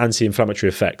to anti-inflammatory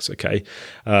effects, okay,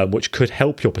 which could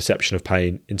help your perception of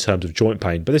pain in terms of joint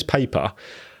pain. But this paper,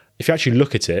 if you actually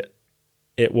look at it,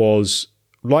 it was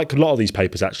like a lot of these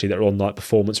papers actually that are on like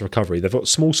performance and recovery. They've got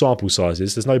small sample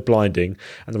sizes, there's no blinding,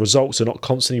 and the results are not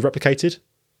constantly replicated.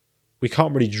 We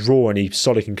can't really draw any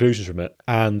solid conclusions from it,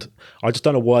 and I just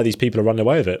don't know why these people are running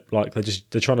away with it. Like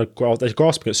they're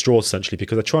grasping at straws essentially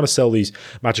because they're trying to sell these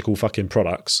magical fucking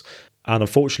products, and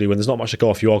unfortunately, when there's not much to go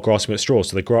off, you are grasping at straws.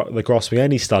 So they're grasping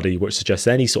any study which suggests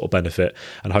any sort of benefit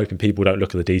and hoping people don't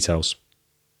look at the details.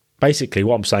 basically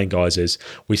what I'm saying, guys, is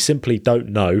we simply don't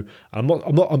know. I'm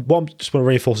just want to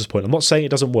reinforce this point. I'm not saying it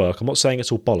doesn't work. I'm not saying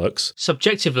it's all bollocks.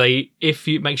 Subjectively, if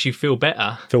it makes you feel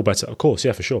better. Feel better, of course,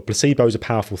 yeah, for sure. Placebo is a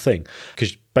powerful thing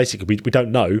because basically we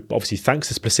don't know, but obviously thanks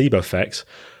to this placebo effect,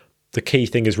 the key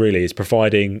thing is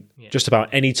providing just about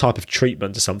any type of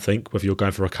treatment to something, whether you're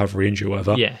going for recovery, injury, or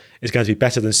whatever, is going to be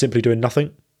better than simply doing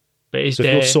nothing. But is so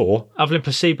there, if you're sore, other than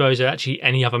placebo, is there actually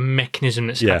any other mechanism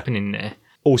that's happening there?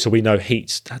 Also, we know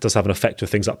heat does have an effect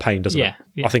with things like pain, doesn't it?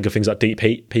 I think of things like deep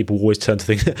heat. People always turn to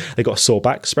think they got a sore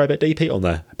back, spray a bit of deep heat on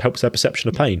there. It helps their perception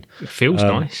of pain. It feels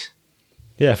nice.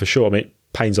 Yeah, for sure. I mean,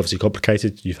 pain's obviously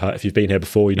complicated. If you've been here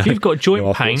before, you know. If you've got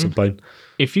joint pain,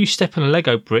 if you step on a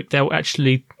Lego brick, they'll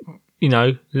actually,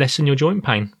 lessen your joint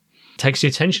pain. Takes the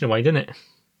attention away, doesn't it?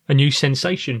 A new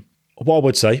sensation. What I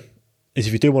would say is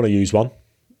if you do want to use one,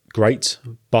 great,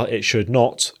 but it should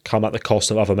not come at the cost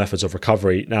of other methods of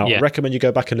recovery. Now, I recommend you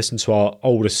go back and listen to our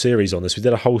older series on this. We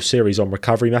did a whole series on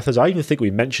recovery methods. I even think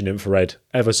we mentioned infrared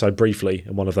ever so briefly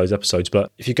in one of those episodes.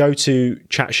 But if you go to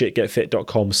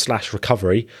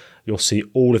chatshitgetfit.com/recovery, you'll see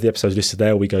all of the episodes listed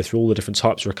there. We go through all the different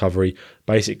types of recovery,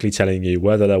 basically telling you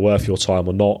whether they're worth your time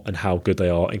or not and how good they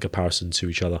are in comparison to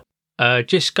each other.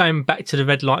 Just going back to the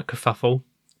red light kerfuffle,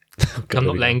 I'm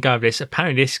not letting go of this.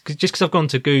 Apparently, just because I've gone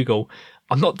to Google,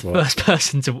 I'm not the first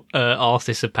person to ask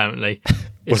this, apparently.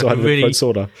 It's like really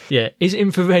sauna. Yeah. Is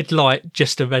infrared light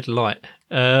just a red light?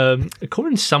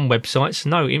 According to some websites,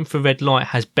 no, infrared light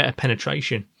has better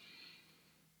penetration.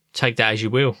 Take that as you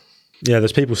will. Yeah,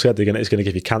 there's people said it's going to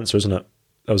give you cancer, isn't it?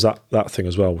 There was that thing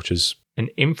as well, which is... An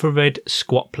infrared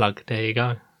squat plug. There you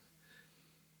go.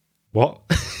 What?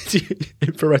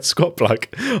 Infrared squat plug?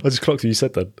 I just clocked you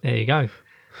said that. There you go.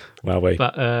 Wowee.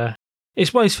 But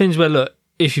it's one of those things where, look,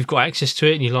 if you've got access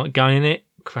to it and you like going in it,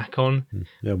 crack on.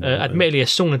 Yeah, admittedly, a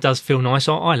sauna does feel nice.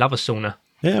 I love a sauna.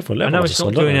 Yeah, I know it's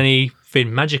not doing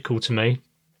anything magical to me,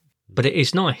 but it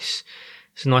is nice.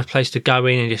 It's a nice place to go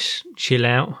in and just chill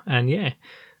out. And yeah,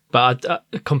 but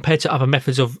compared to other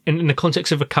methods in the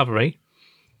context of recovery,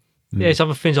 there's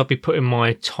other things I'd be putting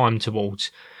my time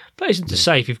towards. But it isn't to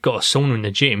say if you've got a sauna in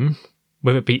the gym,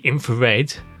 whether it be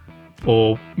infrared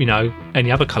or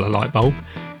any other colour light bulb,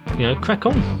 crack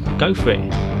on, go for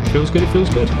it. Feels good, it feels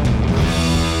good.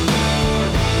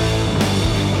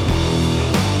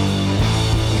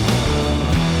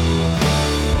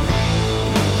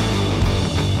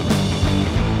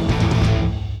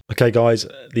 Okay, guys,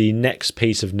 the next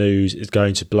piece of news is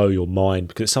going to blow your mind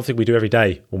because it's something we do every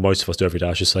day, or most of us do every day,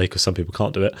 I should say, because some people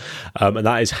can't do it. And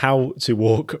that is how to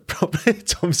walk properly.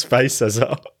 Tom's face says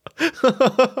that.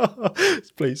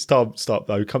 Please, Tom, stop,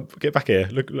 though. Come, get back here.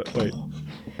 Look, wait.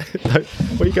 No, where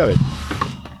are you going?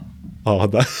 Oh,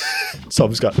 no.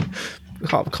 Tom's got...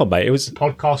 Come on, mate. It was...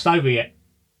 Podcast over yet?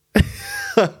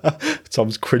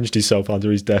 Tom's cringed himself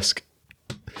under his desk.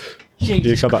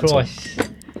 Jesus Christ.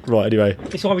 Right, anyway.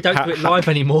 It's why we don't do it live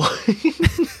anymore.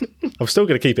 I'm still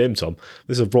going to keep it in, Tom.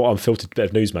 This is a raw, unfiltered bit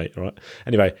of news, mate. All right.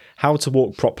 Anyway, how to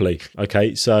walk properly.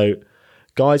 Okay, so,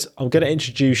 guys, I'm going to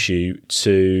introduce you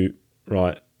to...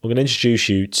 Right, I'm going to introduce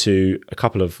you to a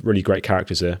couple of really great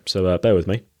characters here. So, bear with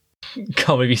me.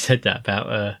 Can't believe you said that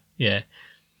about... yeah.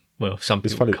 Well, some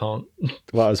people can't.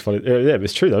 Well, that was funny. Yeah, but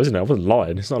it's true, though, isn't it? I wasn't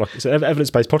lying. It's not like... It's an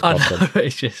evidence-based podcast. I know,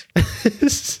 it's just...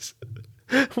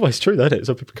 Well, it's true, though, isn't it?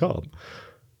 Some people can't.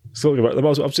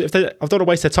 If they, I don't want to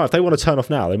waste their time. If they want to turn off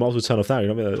now, they might as well turn off now. You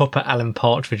know what I mean? Proper Alan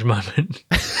Partridge moment.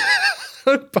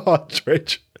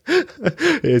 Partridge.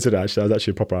 It is, actually. That was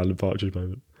actually a proper Alan Partridge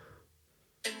moment.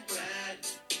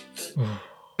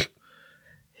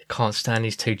 Can't stand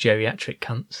these two geriatric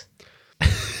cunts.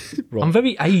 Right. I'm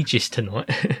very ageist tonight.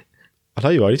 I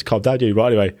know you are. You need to calm down, you. Right,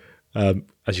 anyway.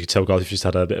 As you can tell, guys, we've just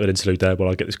had a bit of an interlude there while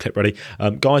I get this clip ready.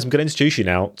 Guys, I'm going to introduce you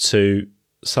now to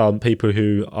some people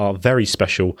who are very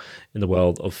special in the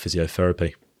world of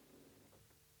physiotherapy.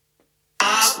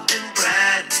 Bob and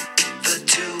Brad, the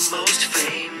two most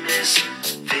famous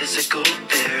physical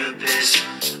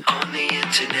therapists on the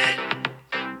internet.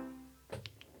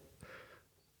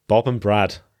 Bob and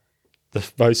Brad, the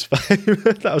most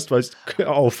that was the most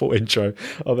awful intro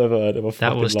I've ever heard of.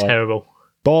 That was terrible.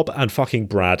 Bob and fucking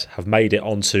Brad have made it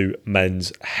onto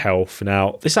Men's Health.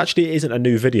 Now, this actually isn't a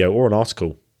new video or an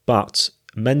article, but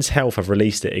Men's Health have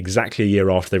released it exactly a year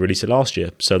after they released it last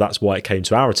year. So that's why it came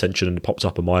to our attention and it popped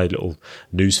up on my little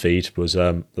news feed was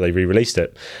they re-released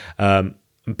it.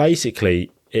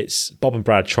 Basically, it's Bob and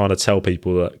Brad trying to tell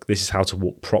people that this is how to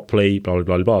walk properly, blah, blah,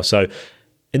 blah, blah. So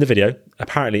in the video,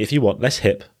 apparently, if you want less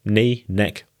hip, knee,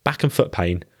 neck, back and foot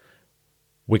pain,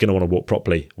 we're going to want to walk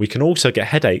properly. We can also get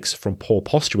headaches from poor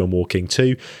posture when walking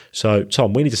too. So,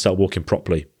 Tom, we need to start walking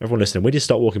properly. Everyone listening, we need to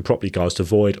start walking properly, guys, to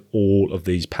avoid all of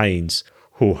these pains.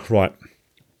 Oh, right.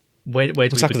 Where do we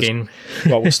begin?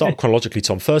 Well, we'll start chronologically,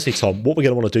 Tom. Firstly, Tom, what we're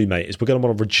going to want to do, mate, is we're going to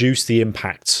want to reduce the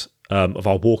impact of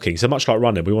our walking. So much like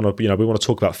running, we want to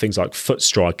talk about things like foot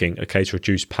striking, okay, to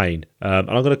reduce pain. And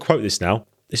I'm going to quote this now.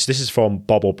 This is from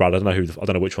Bob or Brad. I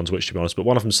don't know which one's which, to be honest, but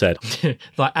one of them said,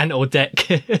 like Ant or Deck.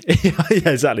 yeah,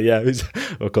 exactly. Yeah.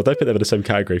 Oh God, don't put them in the same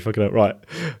category. Fucking hell. Right.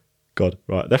 God.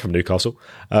 Right. They're from Newcastle.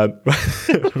 I mean,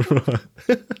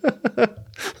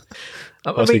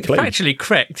 factually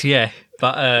correct, yeah,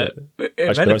 but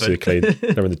actually, clean.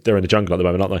 They're in the jungle at the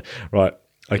moment, aren't they? Right.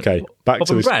 Okay. Back Bob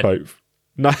to this Brad? quote.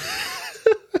 No,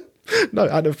 no,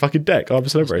 Ant and fucking Deck. I'm a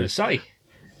celebrity. Say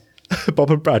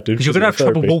Bob and Brad, dude. because you're gonna have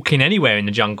trouble walking anywhere in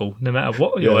the jungle, no matter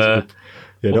what your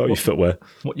not your footwear.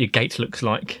 what your gait looks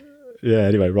like. Yeah,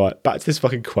 anyway, right. Back to this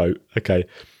fucking quote. Okay.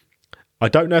 I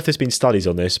don't know if there's been studies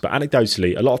on this, but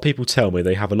anecdotally, a lot of people tell me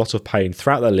they have a lot of pain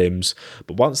throughout their limbs,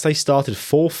 but once they started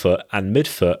forefoot and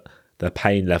midfoot, their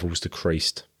pain levels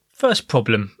decreased. First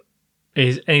problem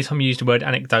is anytime you use the word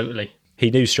anecdotally. He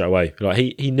knew straight away. Like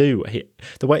he knew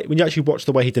the way when you actually watch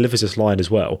the way he delivers this line as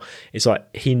well, it's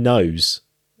like he knows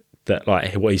that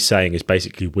like what he's saying is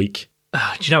basically weak. Do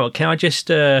you know what? Can I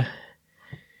just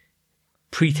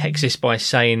pretext this by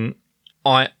saying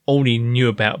I already knew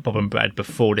about Bob and Brad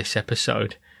before this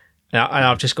episode, and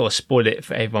I've just got to spoil it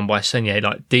for everyone by saying, yeah,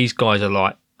 like these guys are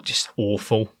like just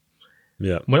awful.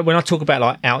 Yeah. When I talk about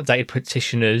like outdated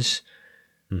practitioners,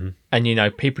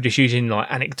 and people just using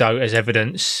like anecdote as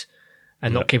evidence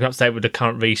and not keeping up to date with the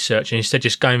current research, and instead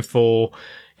just going for,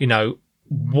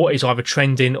 what is either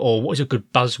trending or what is a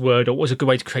good buzzword or what is a good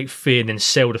way to create fear and then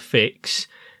sell the fix.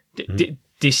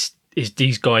 This is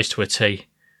these guys to a T.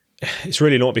 It's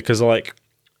really not, because like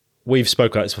we've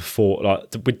spoken about this before.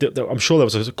 Like I'm sure there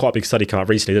was quite a big study come out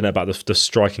recently, didn't it, about the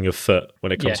striking of foot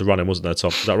when it comes to running, wasn't there, Tom?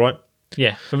 Is that right?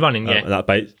 Yeah, for running, yeah.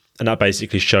 And that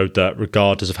basically showed that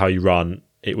regardless of how you run,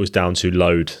 it was down to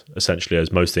load, essentially,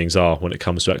 as most things are when it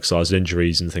comes to exercise and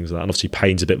injuries and things like that. And obviously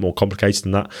pain's a bit more complicated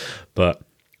than that, but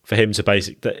for him to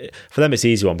for them it's the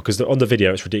easy one, because on the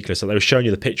video it's ridiculous. Like they were showing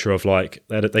you the picture of like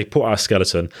they put out a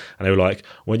skeleton and they were like,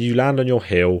 when you land on your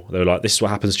heel, they were like, this is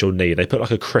what happens to your knee. They put like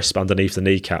a crisp underneath the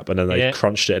kneecap and then they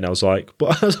crunched it, and I was like,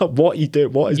 what are you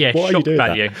doing? What are you doing?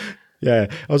 Value. That? Yeah,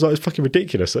 I was like, it's fucking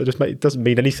ridiculous. It doesn't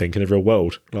mean anything in the real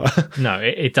world. No,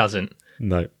 it doesn't.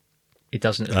 No, it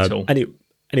doesn't at all.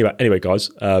 Anyway, guys.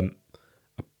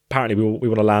 Apparently, we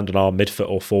want to land on our midfoot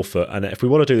or forefoot, and if we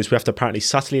want to do this, we have to apparently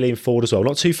subtly lean forward as well,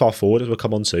 not too far forward, as we'll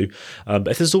come on to. But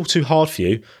if this is all too hard for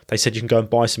you, they said you can go and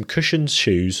buy some cushioned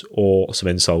shoes or some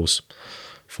insoles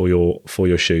for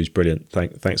your shoes. Brilliant,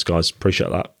 thanks, guys,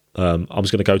 appreciate that. I'm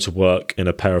just going to go to work in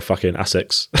a pair of fucking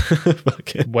Asics.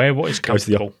 Wear what is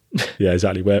comfortable. Yeah,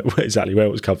 exactly. Where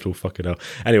it was comfortable. Fucking hell.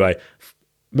 Anyway,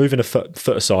 moving a foot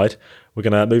aside, we're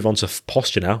going to move on to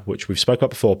posture now, which we've spoken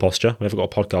about before. Posture. We haven't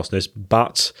got a podcast on this,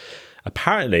 but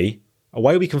apparently a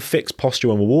way we can fix posture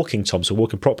when we're walking, Tom, so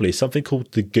walking properly, is something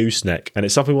called the gooseneck, and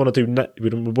it's something we want to do. We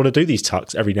want to do these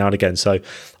tucks every now and again. So I'm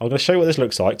going to show you what this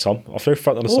looks like, Tom. I'll throw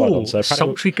front on the side on. So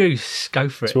sultry goose, go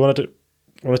for it. So we want to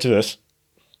do this,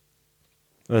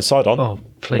 and then side on. Oh,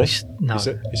 please, ready? no. Is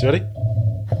it ready?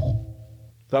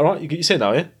 Is that all right? You see it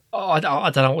now, yeah? Oh, I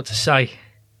don't know what to say.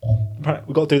 Right,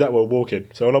 we've got to do that while we're walking.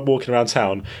 So when I'm walking around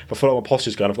town, if I feel like my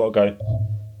posture's going, I've got to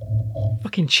go.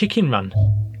 Fucking chicken run.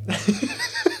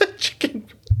 Chicken.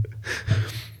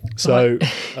 So,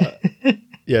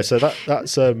 yeah, so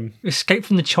that's... Escape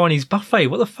from the Chinese buffet.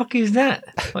 What the fuck is that?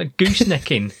 Like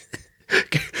goosenecking.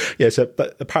 Yeah, so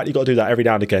but apparently you've got to do that every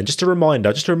now and again. Just a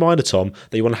reminder, Tom,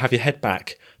 that you want to have your head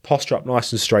back, posture up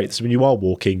nice and straight, so when you are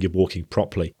walking, you're walking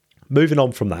properly. Moving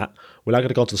on from that, we're now going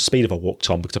to go on to the speed of our walk,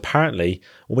 Tom, because apparently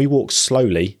when we walk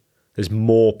slowly, there's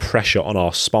more pressure on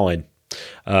our spine.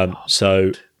 Where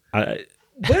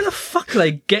the fuck are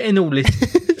they getting all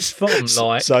this from?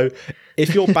 Like, so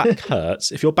if your back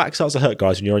hurts, if your back starts to hurt,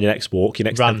 guys, when you're on your next walk, your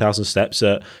next 10,000 steps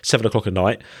at 7 o'clock at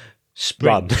night,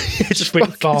 sprint. Run. Just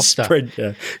sprint faster. Sprint,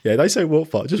 yeah. They say walk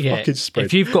fast, just fucking sprint.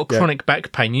 If you've got chronic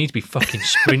back pain, you need to be fucking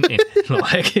sprinting.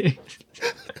 Like...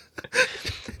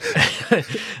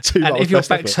 And if your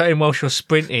back's hurting whilst you're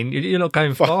sprinting, you're not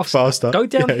going faster. Go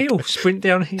downhill, sprint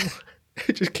downhill.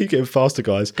 Just keep getting faster,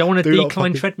 guys. Go on a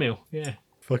decline treadmill. Yeah.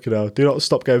 Fucking hell. Do not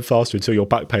stop going faster until your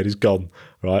back pain is gone.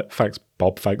 Right. Thanks,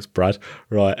 Bob. Thanks, Brad.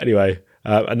 Right. Anyway,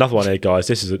 another one here, guys.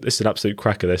 This is an absolute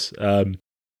cracker, this.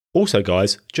 Also,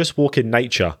 guys, just walk in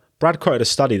nature. Brad quoted a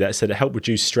study that said it helped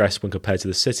reduce stress when compared to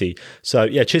the city. So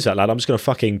yeah, cheers for that, lad. I'm just going to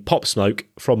fucking pop smoke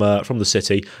from the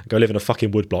city and go live in a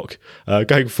fucking woodblock.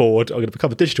 Going forward, I'm going to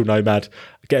become a digital nomad,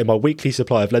 getting my weekly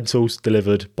supply of lentils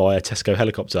delivered by a Tesco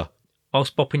helicopter.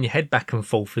 Whilst bopping your head back and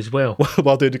forth as well.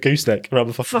 While doing the gooseneck around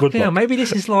the fucking woodblock. Hell, maybe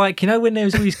this is like, when there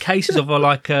was all these cases of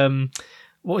like, what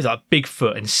was that,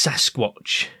 Bigfoot and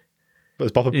Sasquatch. But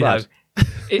it's Bob and Brad.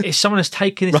 If someone has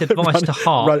taken this advice to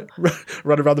heart,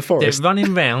 run around the forest. They're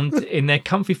running around in their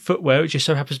comfy footwear, which just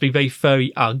so happens to be very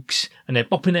furry Uggs, and they're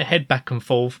bopping their head back and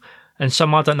forth, and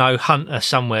some, I don't know, hunter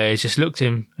somewhere has just looked at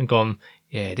him and gone,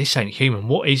 yeah, this ain't human.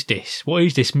 What is this? What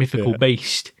is this mythical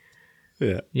beast?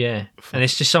 Yeah. Yeah. And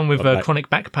it's just someone with chronic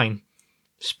back pain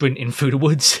sprinting through the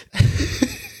woods.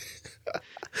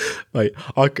 Mate,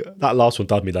 that last one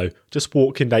done me though. Just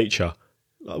walk in nature.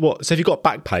 Like, what? So if you've got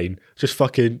back pain, just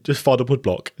find a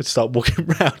woodblock and start walking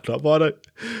around. Like, why don't?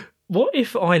 What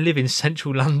if I live in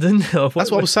central London? That's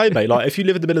what I was saying, mate. Like, if you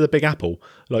live in the middle of the Big Apple,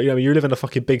 like, you live in a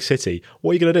fucking big city,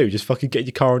 what are you going to do? Just fucking get in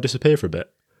your car and disappear for a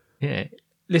bit? Yeah.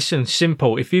 Listen,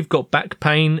 simple. If you've got back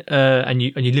pain and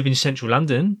you live in central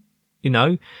London,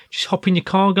 just hop in your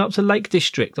car, go up to Lake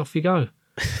District, off you go.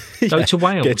 Go to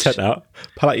Wales. Get a tent out,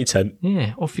 pull out your tent.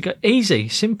 Yeah, off you go. Easy,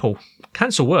 simple.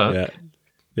 Cancel work.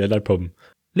 Yeah, no problem.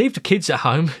 Leave the kids at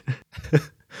home.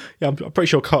 Yeah, I'm pretty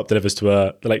sure Co-op delivers to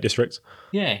the Lake District.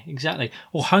 Yeah, exactly.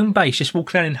 Or home base, just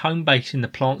walk around in home base in the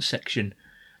plant section.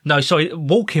 No, sorry,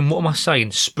 walking, what am I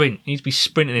saying? Sprint. You need to be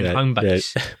sprinting in home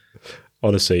base. Yeah.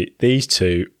 Honestly, these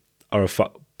two are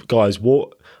guys,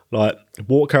 walk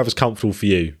however's comfortable for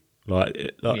you.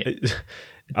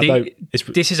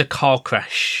 This is a car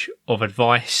crash of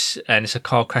advice, and it's a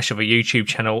car crash of a YouTube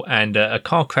channel, and a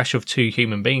car crash of two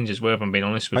human beings as well, if I'm being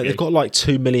honest with you. They've got like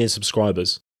 2 million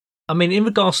subscribers. I mean, in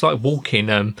regards to like walking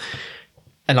and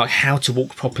like how to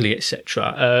walk properly,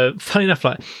 etc. Funny enough,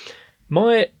 like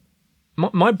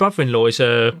my brother-in-law is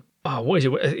what is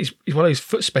it? He's one of those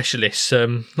foot specialists.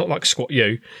 Not like Squat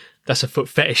You. That's a foot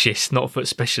fetishist, not a foot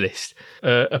specialist.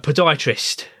 A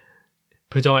podiatrist.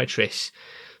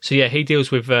 So yeah, he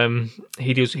deals with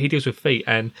feet.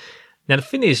 And now the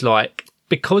thing is, like,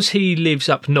 because he lives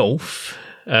up north,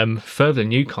 further than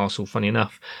Newcastle, funny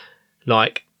enough,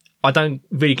 like, I don't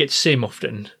really get to see him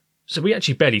often. So we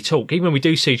actually barely talk. Even when we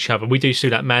do see each other, we do see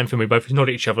that man thing. We both nod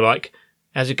at each other like,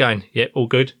 how's it going? Yeah, all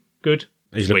good. Good.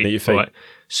 He's looking at your feet. Right.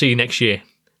 See you next year.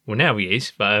 Well, now he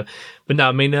is. But no,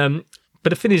 I mean,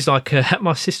 but the thing is, like, at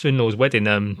my sister-in-law's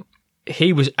wedding,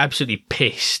 he was absolutely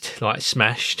pissed, like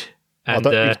smashed. And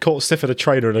you've caught stiff at a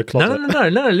trainer in a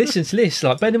closet. No. Listen to this.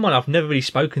 Like, bear in mind, I've never really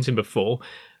spoken to him before.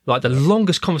 Like, the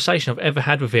longest conversation I've ever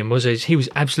had with him was he was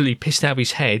absolutely pissed out of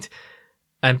his head.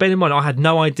 And bear in mind, I had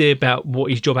no idea about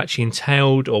what his job actually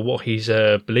entailed or what his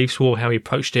beliefs were, how he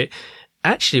approached it.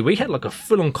 Actually, we had like a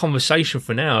full-on conversation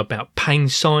for an hour about pain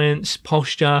science,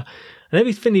 posture, and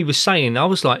everything he was saying. I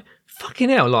was like, fucking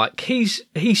hell, like, he's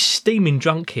steaming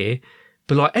drunk here,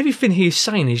 but like everything he's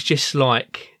saying is just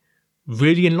like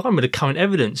really in line with the current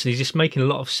evidence, and he's just making a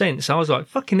lot of sense. I was like,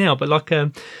 fucking hell. But like,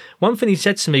 one thing he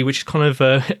said to me, which is kind of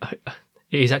it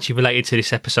is actually related to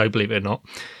this episode, believe it or not,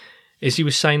 is he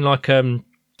was saying like,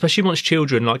 especially amongst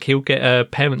children, like he'll get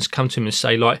parents come to him and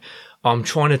say like, I'm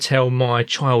trying to tell my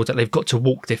child that they've got to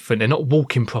walk different. They're not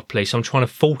walking properly, so I'm trying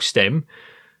to force them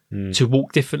to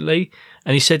walk differently.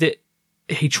 And he said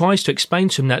he tries to explain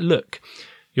to him that, look,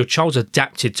 your child's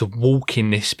adapted to walk in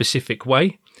this specific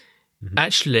way. Mm-hmm.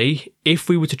 Actually, if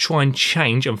we were to try and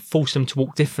change and force them to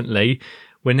walk differently,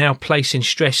 we're now placing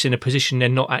stress in a position they're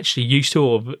not actually used to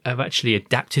or have actually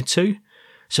adapted to.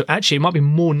 So actually, it might be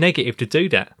more negative to do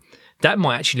that. That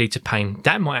might actually lead to pain.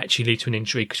 That might actually lead to an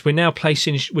injury because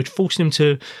we're forcing them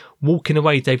to walk in a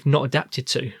way they've not adapted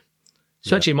to.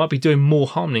 So actually, it might be doing more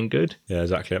harm than good. Yeah,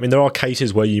 exactly. I mean, there are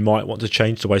cases where you might want to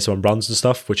change the way someone runs and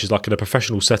stuff, which is like in a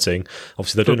professional setting.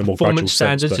 Obviously, they're doing a more gradual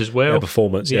standards as well. Yeah,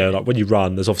 performance. Yeah, like when you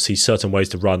run, there's obviously certain ways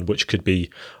to run which could be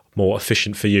more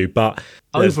efficient for you. But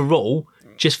overall,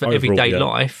 just for everyday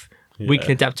life, we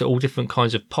can adapt to all different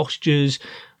kinds of postures,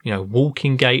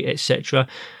 walking gait, etc.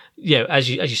 Yeah, as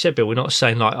you said, Bill, we're not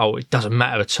saying like, oh, it doesn't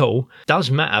matter at all. It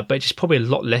does matter, but it's probably a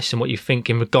lot less than what you think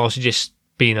in regards to just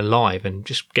being alive and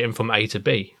just getting from A to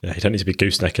B. Yeah, you don't need to be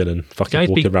goosenecking and fucking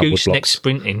walking around wood blocks.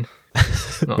 Sprinting.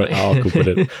 Cool,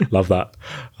 brilliant. Love that.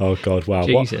 Oh God, wow.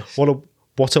 Jesus.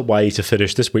 What a way to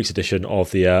finish this week's edition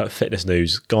of the Fitness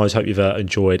News. Guys, hope you've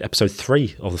enjoyed episode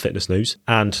 3 of the Fitness News.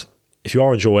 And if you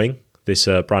are enjoying this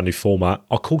brand new format,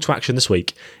 our call to action this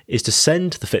week is to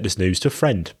send the Fitness News to a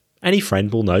friend. Any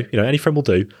friend will know, any friend will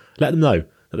do. Let them know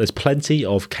that there's plenty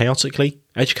of chaotically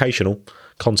educational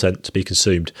content to be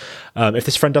consumed. If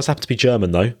this friend does happen to be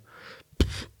German, though,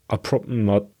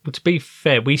 Well, to be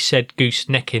fair, we said goose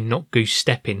necking, not goose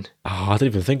stepping. I didn't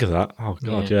even think of that. Oh,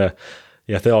 God, yeah.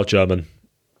 Yeah, if they are German,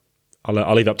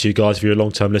 I'll leave it up to you guys if you're a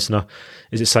long-term listener.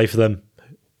 Is it safe for them?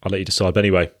 I'll let you decide. But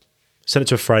anyway, send it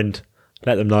to a friend.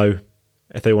 Let them know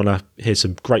if they want to hear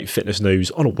some great fitness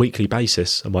news on a weekly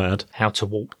basis, I might add. How to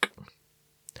walk.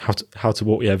 How to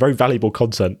walk. Yeah, very valuable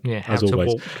content, How as to always.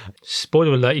 walk.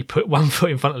 Spoiler alert, you put one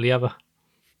foot in front of the other.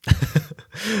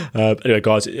 Anyway,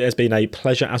 guys, it has been a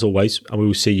pleasure as always, and we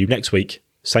will see you next week,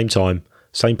 same time,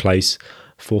 same place,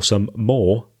 for some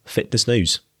more fitness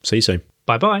news. See you soon.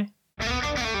 Bye-bye.